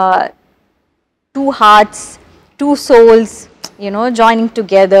two hearts, two souls, you know, joining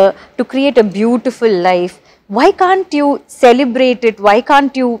together to create a beautiful life. Why can't you celebrate it? Why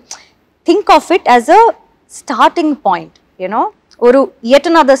can't you think of it as a starting point, you know, or yet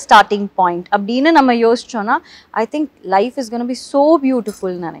another starting point அப்படினு நம்ம யோசிச்சோம்னா I think life is going to be so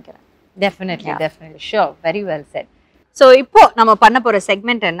beautiful னு நினைக்கிறேன். Definitely, definitely, sure, very well said. So இப்போ நம்ம பண்ண போற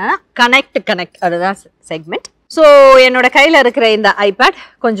segment என்னன்னா connect, அதுதான் செக்மெண்ட். ஸோ என்னோட கையில் இருக்கிற இந்த ஐபேட்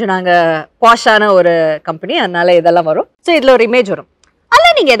கொஞ்சம் நாங்கள் பாஷான ஒரு கம்பெனி, அதனால இதெல்லாம் வரும். ஸோ இதில் ஒரு இமேஜ் வரும்,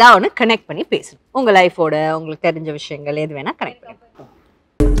 அதில் நீங்கள் ஏதாவது ஒன்று கனெக்ட் பண்ணி பேசணும். உங்கள் லைஃபோட உங்களுக்கு தெரிஞ்ச விஷயங்கள் எது வேணால் கனெக்ட் பண்ணி.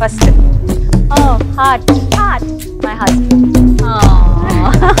 First Heart, my husband.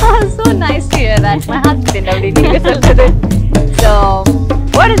 So nice to hear that. My husband அப்படின்னு நீங்கள் சொல்றது. So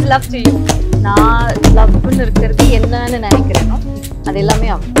what is love to you? நான் லவ்னு இருக்கிறது என்னன்னு நினைக்கிறேனோ அது எல்லாமே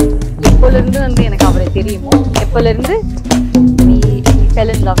அவர். எப்போலேருந்து வந்து எனக்கு அவரை தெரியுமோ, எப்போலேருந்து we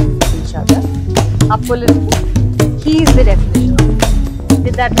fell in love with each other, அப்போலேருந்து he is the definition of it.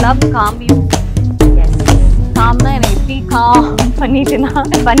 Did that love calm you? Yes. காம்னா எனக்கு எப்படி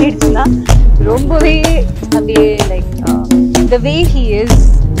பண்ணிடுச்சுன்னா ரொம்பவே அப்படியே like the way he is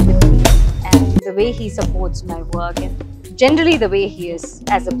with me and the way he supports my work and generally the way he is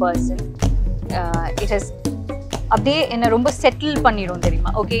as a person, it has அப்படியே என்னை ரொம்ப settle பண்ணிடும் தெரியுமா.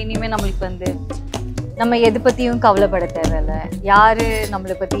 Okay, இனிமேல் நம்மளுக்கு வந்து நம்ம எது பற்றியும் கவலைப்பட தேவையில்லை, யார்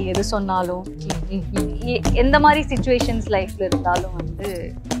நம்மளை பற்றி எது சொன்னாலும், எந்த மாதிரி சுச்சுவேஷன்ஸ் லைஃப்பில் இருந்தாலும் வந்து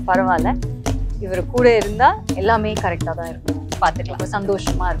பரவாயில்ல, இவர் கூட இருந்தால் எல்லாமே கரெக்டாக தான் இருக்கும், பார்த்துக்கலாம்,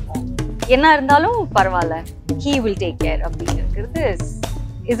 சந்தோஷமாக இருக்கும், என்ன இருந்தாலும் பரவாயில்ல, he will take care அப்படின்னு இருக்கிறது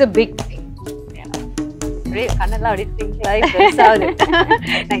is a big thing. கண்ணெல்லாம் அப்படியே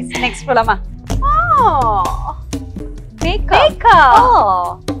நைஸ். நெக்ஸ்ட் போலாமா?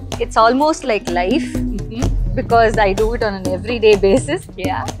 Makeup. It's almost like life because I do it on an everyday basis.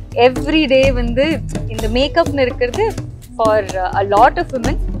 Yeah. Every day வந்து இந்த மேக்கப்னு இருக்கிறது for a lot of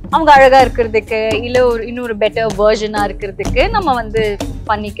women அவங்க அழகா இருக்கிறதுக்கு இல்ல ஒரு இன்னொரு பெட்டர் வெர்ஷனா இருக்கிறதுக்கு நம்ம வந்து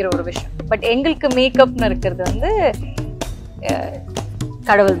பண்ணிக்கிற ஒரு விஷயம். பட் எங்களுக்கு மேக்கப்னு இருக்கிறது வந்து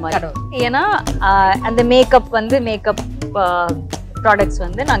கடவுள் மாதிரி. ஏன்னா அந்த மேக்கப் ப்ராடக்ட்ஸ்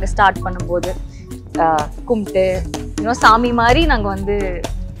வந்து நாங்க ஸ்டார்ட் பண்ணும்போது கும்பிட்டு இன்னும் சாமி மாதிரி நாங்க வந்து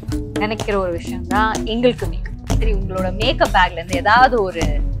நினைக்கிற ஒரு விஷயம் தான் எங்களுக்கு மேக்கப். சரி, உங்களோட மேக்கப் பேக்ல இருந்து ஏதாவது ஒரு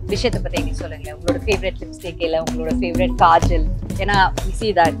விஷயத்தை பத்தி எங்களுக்கு சொல்லுங்க. உங்களோட ஃபேவரட் லிப்ஸ்டிக், இல்ல உங்களோட ஃபேவரட் காஜல், ஏன்னா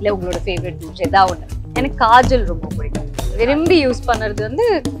விசிதா இல்ல உங்களோட ஃபேவரட் டூச் ஏதாவது ஒண்ணு. எனக்கு காஜல் ரொம்ப பிடிக்கும். விரும்பி யூஸ் பண்றது வந்து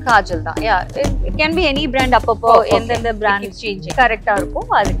காஜல் தான். It can be any brand. அப்பப்போ எந்தெந்த பிராண்ட் சேஞ்ச் கரெக்டா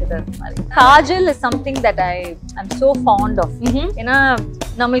இருக்கும் அதுக்கு தகுந்த மாதிரி. Kajal is something that I'm so fond of. ஏன்னா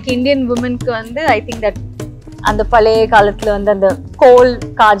நம்மளுக்கு இந்தியன் உமனுக்கு வந்து ஐ திங்க் தட் அந்த பழைய காலத்துல வந்து அந்த கோல்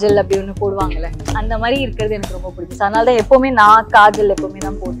காஜல் அப்படி ஒன்று போடுவாங்கல்ல, அந்த மாதிரி இருக்கிறது எனக்கு ரொம்ப பிடிக்கும். அதனால தான் எப்பவுமே நான் காஜல் எப்பவுமே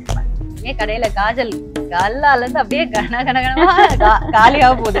தான் போட்டுப்பேன். ஏன் கடையில காஜல் கல்லால இருந்து அப்படியே கனகனகனமா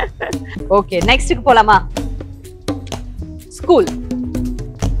காலியாக போகுது. ஓகே, நெக்ஸ்ட்டுக்கு போலாமா? ஸ்கூல்.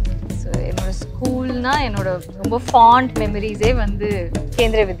 ஸோ என்னோட ஸ்கூல்னா என்னோட ரொம்ப ஃபாண்ட் மெமரிஸே வந்து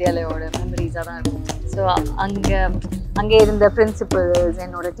கேந்திரிய வித்யாலயோட மெமரிஸாக தான் இருக்கும். ஸோ அங்கே இருந்த பிரின்சிபல்ஸ்,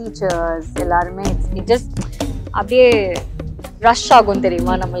 என்னோட டீச்சர்ஸ் எல்லாருமே இட் ஜஸ்ட் அப்படியே ரஷ் ஆகும்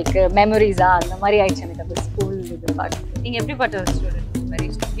தெரியுமா நம்மளுக்கு மெமரிஸா. அந்த மாதிரி ஆயிடுச்சு எனக்கு அந்த ஸ்கூல் இது பார்த்து. நீங்க எப்படிப்பட்ட ஒரு student? Very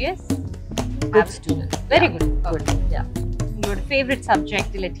studious, good student, very good. யா. உங்களோட ஃபேவரட்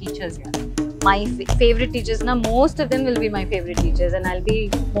சப்ஜெக்ட் இல்ல டீச்சர்ஸ் யார்? My favorite teachers na most of them will be my favorite teachers and I'll be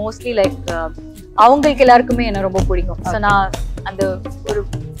mostly like அவங்களுக்கு எல்லாருக்குமே என்ன ரொம்ப பிடிக்கும். ஸோ நான் அந்த ஒரு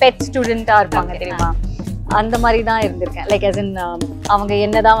பெட் ஸ்டூடெண்டா இருப்பாங்க தெரியுமா, அந்த மாதிரி தான் இருந்திருக்கேன். லைக் as in அவங்க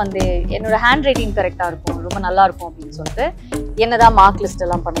என்னதான் வந்து என்னோட ஹேண்ட் ரைட்டிங் கரெக்டாக இருக்கும், ரொம்ப நல்லா இருக்கும் அப்படின்னு சொல்லிட்டு என்னதான் மார்க் லிஸ்ட்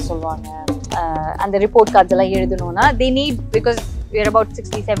எல்லாம் பண்ண சொல்லுவாங்க. அந்த ரிப்போர்ட் கார்ட்ஸ் எல்லாம் எழுதணும்னா they need, because we are about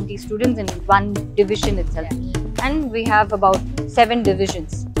 60-70 students in one division itself and we have about 7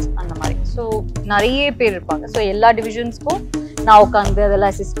 divisions அந்த மாதிரி. ஸோ நிறைய பேர் இருப்பாங்க. ஸோ எல்லா டிவிஷன்ஸ்க்கும் நான் உட்காந்து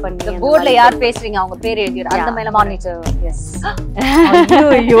அதெல்லாம் அசிஸ்ட் பண்ணி போர்ட்ல யார் பேசுறீங்க அவங்க பேர் எழுதிடுறேன் அந்த மேல மானிட்டர். எஸ்.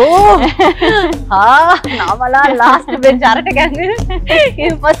 ஐயோ நாமெல்லாம் லாஸ்ட் பெஞ்ச் அரட்டை கேங்கு,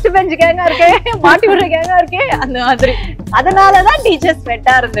 இது ஃபர்ஸ்ட் பெஞ்ச் கேங்கா இருக்கே, மாட்டி விடுற கேங்கா இருக்கே, அந்த மாதிரி. அதனாலதான் டீச்சர்ஸ்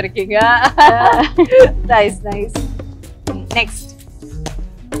பெட்டா இருந்திருக்கீங்க. Nice nice. Next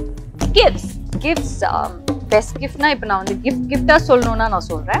gifts. Best கிஃப்ட்னா இப்போ நான் வந்து கிஃப்டா சொல்லணும்னா நான்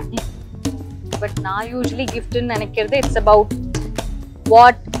சொல்றேன். பட் நான் யூஸ்வலி கிஃப்ட்னு நினைக்கிறது it's about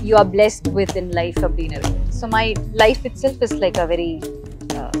what you are blessed with in life அப்படின்னு இருக்கு. So my life it self is like a very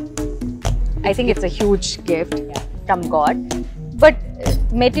I think it's a huge gift from God. But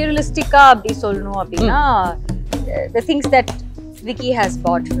மெட்டீரியலிஸ்டிக்கா அப்படி சொல்லணும் அப்படின்னா the things that Vicky has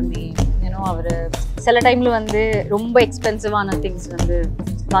pot for me. You know அவர் சில டைம்ல வந்து ரொம்ப எக்ஸ்பென்சிவான things வந்து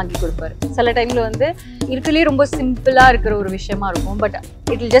வாங்கி கொடுப்பாரு. சில டைம்ல வந்து இருக்கிறதுலே ரொம்ப சிம்பிளா இருக்கிற ஒரு விஷயமா இருக்கும், but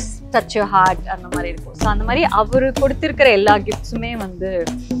it will just touch your heart அந்த மாதிரி இருக்கும். ஸோ அந்த மாதிரி அவர் கொடுத்திருக்கிற எல்லா கிஃப்ட்ஸுமே வந்து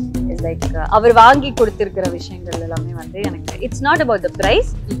லைக் அவர் வாங்கி கொடுத்திருக்கிற விஷயங்கள் எல்லாமே வந்து எனக்கு it's not about the price,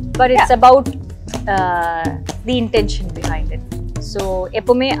 but it's about the intention behind it. So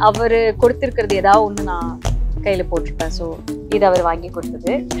எப்பவுமே அவர் கொடுத்திருக்கிறது ஏதாவது ஒன்று நான் கையில போட்டிருப்பேன். ஸோ இது அவர் வாங்கி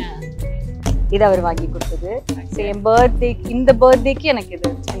கொடுத்தது, இது அவர் வாங்கி கொடுத்தது. என் பர்த்டே, இந்த பர்த்டேக்கு எனக்கு இது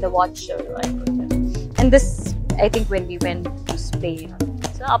இந்த வாட்ச் அவர் வாங்கி கொடுத்தாரு. And this I think when we went to Spain,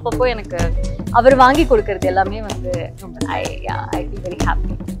 so அப்பப்போ எனக்கு அவர் வாங்கி கொடுக்கறது எல்லாமே வந்து ஐ feel very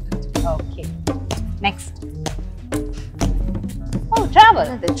happy. Okay next. ஓ travel.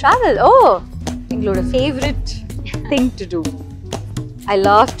 எங்களோட favourite thing to two. I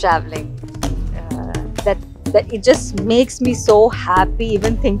love traveling. That it just makes me so happy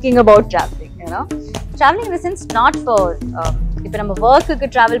even thinking about traveling, you know. Traveling in the sense not for இப்போ நம்ம ஒர்க்குக்கு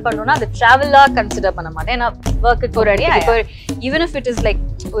travel பண்ணோம்னா அது ட்ராவலா consider பண்ண மாட்டேன். ஏன்னா ஒர்க்குக்கு ஒரு இடத்துக்கு even if it is like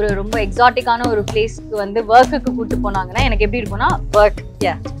ஒரு ரொம்ப எக்ஸாட்டிக்கான ஒரு பிளேஸ்க்கு வந்து ஒர்க்குக்கு கூட்டு போனாங்கன்னா எனக்கு எப்படி இருக்கும்னா ஒர்க்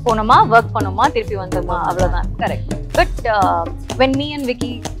போனோமா, ஒர்க் பண்ணோமா, திருப்பி வந்தோமா, அவ்வளோதான். Correct. But when me and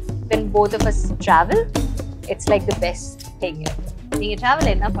Vicky, when both of us travel, it's like the best thing. நீங்க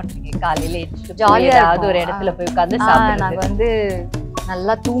டிராவல் என்ன பண்றீங்க? காலையில ஜாலியா ஏதாவது ஒரு இடத்துல போய் உட்கார்ந்து சாப்பிடுறது? நாங்க வந்து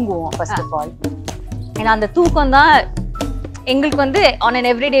நல்லா தூங்குவோம் ஃபர்ஸ்ட் ஆஃப் ஆல். ஏன்னா அந்த தூக்கம் தான் எங்களுக்கு வந்து ஆன் அன்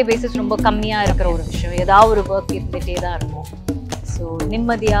எவ்ரிடே பேசிஸ் ரொம்ப கம்மியா இருக்கிற ஒரு விஷயம். ஏதாவது ஒரு ஒர்க் இருந்துகிட்டே தான் இருக்கும். ஸோ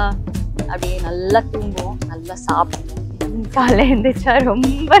நிம்மதியா அப்படியே நல்லா தூங்குவோம், நல்லா சாப்பிடுவோம். காலைல எழுந்திரிச்சா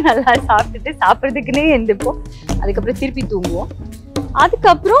ரொம்ப நல்லா சாப்பிட்டுட்டு சாப்பிட்றதுக்குன்னே எழுந்திருப்போம். அதுக்கப்புறம் திருப்பி தூங்குவோம்.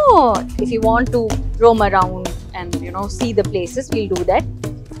 அதுக்கப்புறம் if you want to Rome around and you know see the places, we'll do that.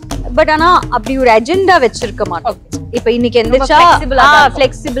 But ஆனா அப்படி ஒரு அஜெண்டா வச்சிருக்க மாட்டோம். இப்போ இன்னைக்கு எந்திரிச்சா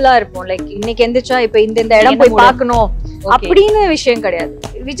ஃப்ளெக்சிபிளா இருப்போம். லைக் இன்னைக்கு எந்திரிச்சா இப்போ இந்த இடம் போய் பார்க்கணும் அப்படின்னு விஷயம் கிடையாது.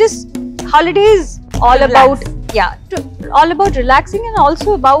 We just holidays all about all about relaxing and also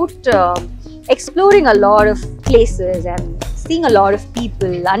about exploring a lot of places and seeing a lot of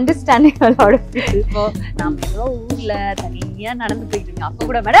people, understanding a lot of people. நாம ஊர்ல தனியா நடந்து போயிட்டு இருக்கோம், அப்ப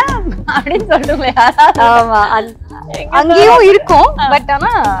கூட மேடம் அப்படின்னு சொல்லுங்களே. ஆமா, அங்கேயும் இருக்கும். பட்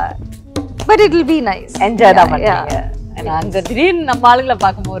ஆனா but it will be nice. Enjoy தான் பண்ணுவீங்க. அங்க திடீர்னு நம்ம ஆளுங்களை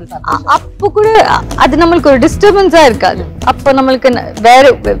பார்க்கும்போது அப்போ கூட அது நம்மளுக்கு ஒரு டிஸ்டர்பன்ஸா இருக்காது. அப்ப நம்மளுக்கு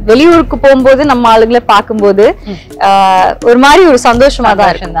வேற வெளியூருக்கு போகும்போது நம்ம ஆளுங்களை பார்க்கும்போது ஒரு மாதிரி ஒரு சந்தோஷமா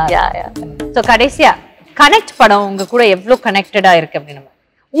தான் இருக்கும். ஸோ கடைசியா கனெக்ட் படம் உங்க கூட எவ்வளவு கனெக்டடா இருக்கு அப்படின்னு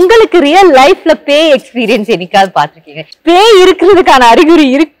உங்களுக்கு ரியல் லைஃப்ல பேய் எக்ஸ்பீரியன்ஸ் என்னைக்காவது பாத்திருக்கீங்க? பேய் இருக்கிறதுக்கான அறிகுறி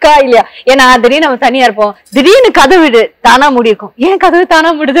இருக்கா இல்லையா? ஏன்னா திடீர்னு நம்ம தனியா இருப்போம், திடீர்னு கதவு தானா மூடி இருக்கும், ஏன் கதவு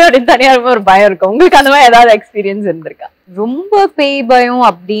தானா முடியுது அப்படின்னு தனியா இருப்போம், ஒரு பயம் இருக்கும். உங்களுக்கு அந்த மாதிரி ஏதாவது எக்ஸ்பீரியன்ஸ் இருந்திருக்கா? ரொம்ப பேய் பயம்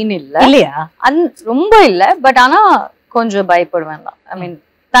அப்படின்னு இல்லையா? ரொம்ப இல்ல, பட் ஆனா கொஞ்சம் பயப்படுவேன் தான். ஐ மீன்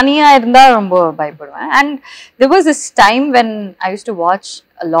தனியா இருந்தா ரொம்ப பயப்படுவேன். And there was this time when I used to watch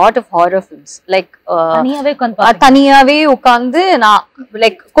a lot of horror films, like தனியாவே உட்கார்ந்து நான்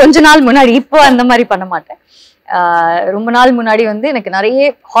லைக் கொஞ்ச நாள் முன்னாடி, இப்போ அந்த மாதிரி பண்ண மாட்டேன். ரொம்ப நாள் முன்னாடி வந்து எனக்கு நிறைய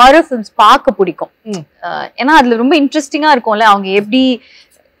ஹாரர் ஃபிலிம்ஸ் பார்க்க பிடிக்கும். ஏன்னா அதுல ரொம்ப இன்ட்ரெஸ்டிங்கா இருக்கும்ல, அவங்க எப்படி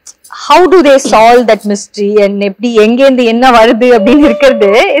how do they solve that mystery and எப்படி எங்கேருந்து என்ன வருது அப்படின்னு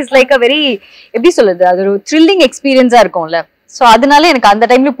இருக்கிறது இஸ் லைக் அ வெரி, எப்படி சொல்றது, அது ஒரு த்ரில்லிங் எக்ஸ்பீரியன்ஸா இருக்கும்ல. ஸோ அதனால எனக்கு அந்த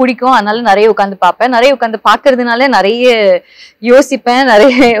டைம்ல பிடிக்கும். அதனால நிறைய உட்காந்து பார்ப்பேன். நிறைய உட்காந்து பார்க்கறதுனால நிறைய யோசிப்பேன்.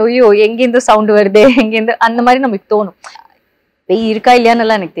 நிறைய ஐயோ எங்கேருந்து சவுண்ட் வருது, எங்கேருந்து அந்த மாதிரி நமக்கு தோணும். வெய் இருக்கா இல்லையான்னு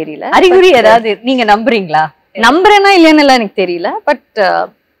எல்லாம் எனக்கு தெரியல. அறிகுறி ஏதாவது நீங்க நம்புறீங்களா? நம்புறேன்னா இல்லையான்னு எல்லாம் எனக்கு தெரியல. பட்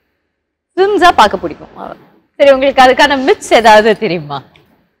ஃபிலிம்ஸா பார்க்க பிடிக்கும். சரி, உங்களுக்கு அதுக்கான மித்ஸ் ஏதாவது தெரியுமா?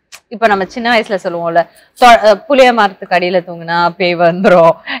 இப்ப நம்ம சின்ன வயசுல சொல்லுவோம்ல, புளிய மரத்துக்கு அடியில தூங்குனா பேய்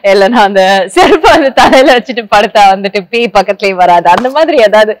வந்துரும், இல்லைன்னா அந்த செருப்பு வந்து தலையில வச்சுட்டு படுத்தா வந்துட்டு பேய் பக்கத்துலயே வராது, அந்த மாதிரி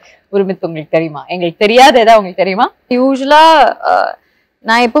ஏதாவது ஒரு மித்து உங்களுக்கு தெரியுமா? எங்களுக்கு தெரியாது, ஏதாவது உங்களுக்கு தெரியுமா? யூஸ்வலா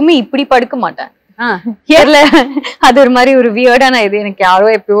நான் எப்பவுமே இப்படி படுக்க மாட்டேன். தெரியல, அது ஒரு மாதிரி ஒரு வியர்டான இது. எனக்கு யாரோ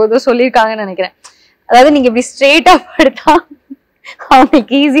எப்போதோ சொல்லியிருக்காங்கன்னு நினைக்கிறேன். அதாவது நீங்க இப்படி ஸ்ட்ரெயிட்டா படுத்தா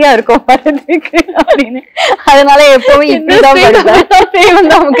அவங்களுக்கு ஈஸியா இருக்கும் படுறதுக்கு அப்படின்னு. அதனால எப்பவுமே இப்படிதான் படுப்பேன்.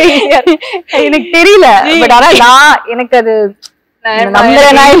 நமக்கு ஈஸியா எனக்கு தெரியல. பட் ஆனா நான் எனக்கு அது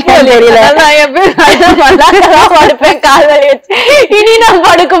தெரியல. படுப்பேன் கால் வலி வச்சு. இனி நான்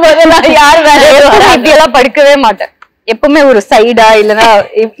படுக்கும் போது நான் யார் வேலையை இப்படி எல்லாம் படுக்கவே மாட்டேன். எப்பவுமே ஒரு சைடா இல்லைன்னா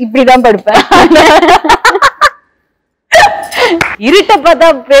இப்படிதான் படுப்பேன். இருட்ட பார்த்தா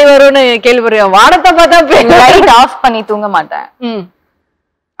பேய் வரும்னு கேள்விப்படுறேன். வானத்தை பார்த்தா பேய். லைட் ஆஃப் பண்ணி தூங்க மாட்டேன்.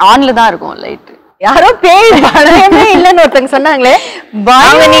 ஆன்ல தான் இருக்கும் லைட். யாரோ பேய் படமே இல்லன்னு ஒருத்தங்க சொன்னாங்களே.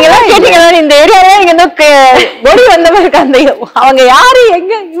 நீங்க எல்லாம் கேட்டீங்களா? இந்த ஏரியால நீங்க ஓடி வந்தவங்க இருக்க அந்த அவங்க யாரு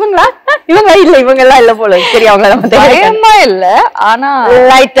எங்க இவங்களா இல்ல இவங்க எல்லாம் இல்ல போல. சரி அவங்க நம்ம பயமா இல்ல, ஆனா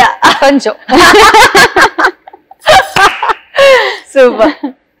லைட்டா கொஞ்சம். சூப்பர்.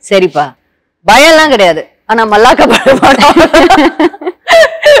 சரிப்பா, பயம் எல்லாம் கிடையாது, ஆனா மல்லாக்க படம்.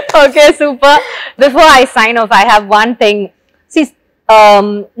 Okay super. Before I sign of I have one thing.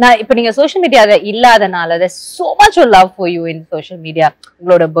 நான் இப்ப நீங்க சோஷியல் மீடியால இல்லாதனால there's so much of love for you in social media.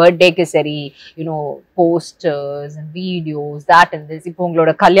 உங்களோட பர்த்டேக்கு சரி, you know posters and videos that and this. இப்போ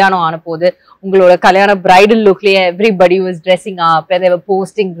உங்களோட கல்யாணம் ஆன போது உங்களோட கல்யாண bridal லுக்லயே everybody was dressing up and they were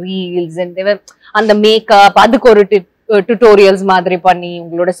posting reels and they were அந்த மேக்கப் அதுக்கு ஒரு tutorials மாதிரி பண்ணி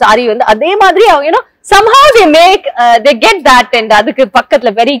உங்களோட சாரி வந்து அதே மாதிரி அவங்க you know somehow they get that and அதுக்கு பக்கத்துல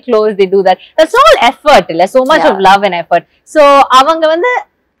very close they do that. That's all effort இல்ல, so much of love and effort. So அவங்க வந்து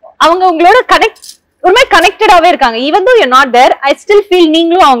அவங்க உங்களோட ஒருமே கனெக்டடாவே இருக்காங்க. even though you're not there, I still feel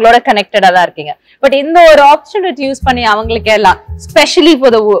நீங்களும் அவங்களோட கனெக்டடா தான் இருக்கீங்க. பட் இந்த ஒரு ஆப்பர்ச்சுனிட்டி யூஸ் பண்ணி அவங்களுக்கு எல்லாம் especially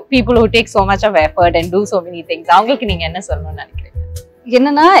for the people who take so much of effort and do so many things, அவங்களுக்கு நீங்க என்ன சொல்லணும்னு நினைக்கிறீங்க?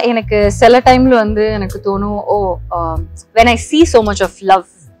 என்னன்னா எனக்கு சில டைம்ல வந்து எனக்கு தோணும், ஓ when I see so much of love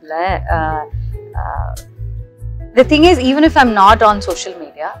the thing is even if I'm not on social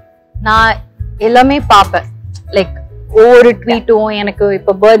media நான் எல்லாமே பாப்பேன். லைக் ஒவ்வொரு ட்வீட்டும் எனக்கு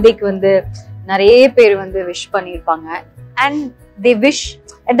இப்ப பர்த்டேக்கு வந்து நிறைய பேர் வந்து விஷ் பண்ணிருப்பாங்க. And they wish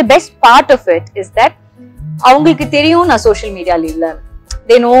and the best part of it is that அவங்களுக்கு தெரியும் நான் சோஷியல் மீடியால இல்ல.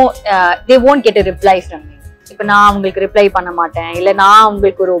 they know they won't get a reply from me. இப்ப நான் அவங்களுக்கு ரிப்ளை பண்ண மாட்டேன், இல்ல நான்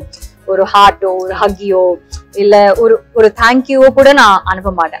அவங்களுக்கு ஒரு ஹார்ட்டோ ஒரு ஹக்கியோ இல்ல ஒரு தேங்க்யூவோ கூட நான்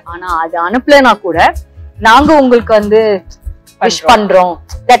அனுப்ப மாட்டேன். ஆனா அது அனுப்பலனா கூட நாங்க உங்களுக்கு வந்து விஷ் பண்றோம்,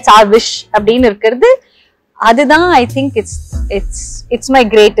 தட்ஸ் our wish அப்படின்னு இருக்கிறது. அதுதான் I think it's my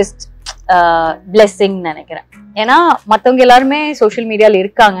greatest blessing நினைக்கிறேன். ஏன்னா மத்தவங்க எல்லாருமே சோஷியல் மீடியால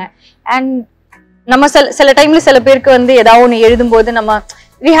இருக்காங்க. அண்ட் நம்ம சில டைம்ல சில பேருக்கு வந்து ஏதாவது ஒண்ணு எழுதும் போது நம்ம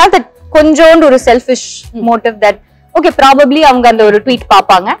we have that கொஞ்சோண்டு ஒரு selfish motive that okay probably அவங்க அந்த ஒரு ட்வீட்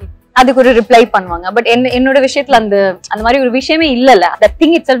பார்ப்பாங்க, அதுக்கு ஒரு ரிப்ளை பண்ணுவாங்க. பட் என்னோட விஷயத்துல அந்த மாதிரி ஒரு விஷயமே இல்லைல்ல. that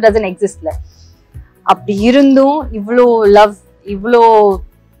thing itself doesn't exist. அப்படி இருந்தும் இவ்வளோ லவ்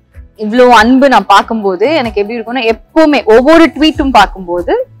இவ்வளோ அன்பு நான் பார்க்கும்போது எனக்கு எப்படி இருக்கும்னா, எப்பவுமே ஒவ்வொரு ட்வீட்டும்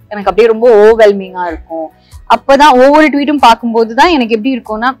பார்க்கும்போது எனக்கு அப்படியே ரொம்ப ஓவர்வெல்மிங்கா இருக்கும். அப்பதான் ஒவ்வொரு ட்வீட்டும் பார்க்கும்போது தான் எனக்கு எப்படி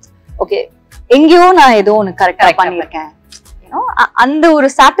இருக்கும்னா, ஓகே எங்கேயோ நான் ஏதோ ஒன்று கரெக்டா பண்ணியிருக்கேன், அந்த ஒரு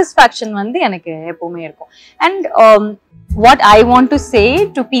சாட்டிஸ்ஃபேக்ஷன் வந்து எனக்கு எப்பவுமே இருக்கும். And what I want to say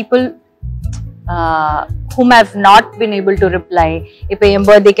to people whom have not been able to reply, இப்போ என்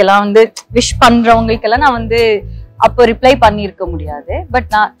பர்த்டேக்கெல்லாம் வந்து விஷ் பண்றவங்களுக்கெல்லாம் நான் வந்து அப்போ ரிப்ளை பண்ணியிருக்க முடியாது. பட்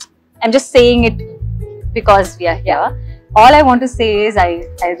நான் I'm just saying it because we are here. All I want to say is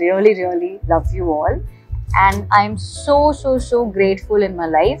I really love you all, and I'm so grateful in my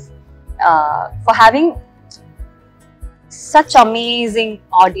life for having such amazing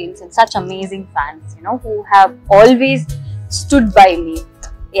audience and such amazing fans, who have always stood by me.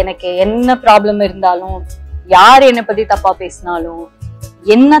 எனக்கு என்ன problem இருந்தாலும், யார் என்னை பத்தி தப்பா பேசினாலும்,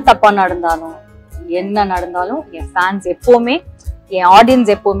 என்ன தப்பா நடந்தாலும், என்ன நடந்தாலும் என் ஃபேன்ஸ் எப்பவுமே, என்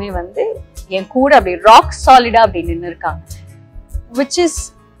ஆடியன்ஸ் எப்பவுமே வந்து என் கூட அப்படி ராக் சாலிடா அப்படி நின்று இருக்காங்க. which is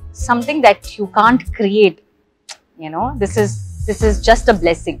something that you can't create. This is just a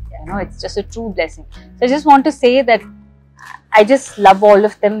blessing. It's just a true blessing. So I just want to say that I just love all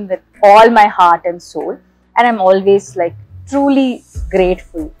of them with all my heart and soul, and I'm always like truly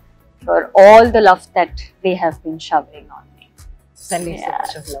grateful for all the love that they have been showering on me. Sending so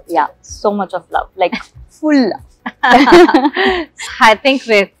much of love. Yeah, so much of love, like full love. I think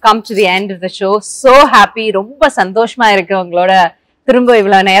we've come to the end of the show. So happy, ரொம்ப சந்தோஷமா இருக்கு உங்களோட திரும்ப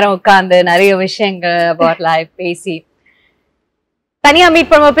இவ்வளவு நேரம் உட்கார்ந்து நிறைய விஷயங்கள் about life பேசி. தனியா மீட்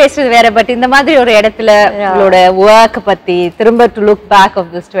பண்ணும்போது பேசுறது வேற, பட் இந்த மாதிரி ஒரு இடத்துல உங்களோட ஒர்க் பத்தி திரும்ப to look back of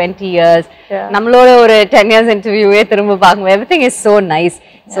this 20 years, நம்மளோட ஒரு 10 years இன்டர்வியூவே திரும்ப பார்க்கும்போது everything is so nice.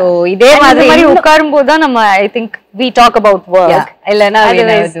 So இதே மாதிரி உட்காரும் போது தான் நம்ம I think we talk about work இல்லனா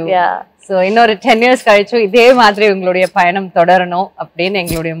சோ இன்னொரு 10 years கழிச்சு இதே மாதிரி உங்களுடைய பயணம் தொடரணும் அப்படின்னு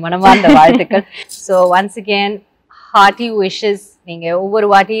எங்களுடைய மனமார்ந்த வாழ்த்துக்கள். So once again hearty wishes. நீங்க ஒவ்வொரு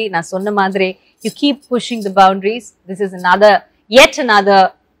வாட்டி நான் சொன்ன மாதிரி you keep pushing the boundaries. This is yet another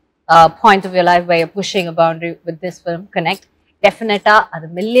point of your life where you're pushing a boundary with this film Connect. Definitely அது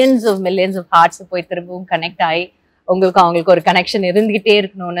millions of hearts போய் திரும்பவும் connect ஆகி அவங்களுக்கு ஒரு கனெக்ஷன் இருந்துகிட்டே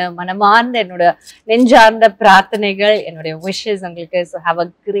இருக்கணும்னு மனமார்ந்த என்னோட நெஞ்சார்ந்த பிரார்த்தனைகள், என்னுடைய விஷஸ் உங்களுக்கு. So have a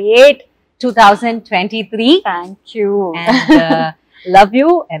great 2023. Thank you. And love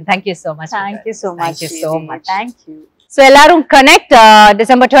you and thank you so much. Thank you so much. Thank you so much. Thank you. So எல்லாரும் Connect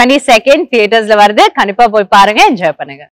December 22nd தியேட்டர்ஸ்ல வருது. கண்டிப்பா போய் பாருங்க, என்ஜாய் பண்ணுங்க.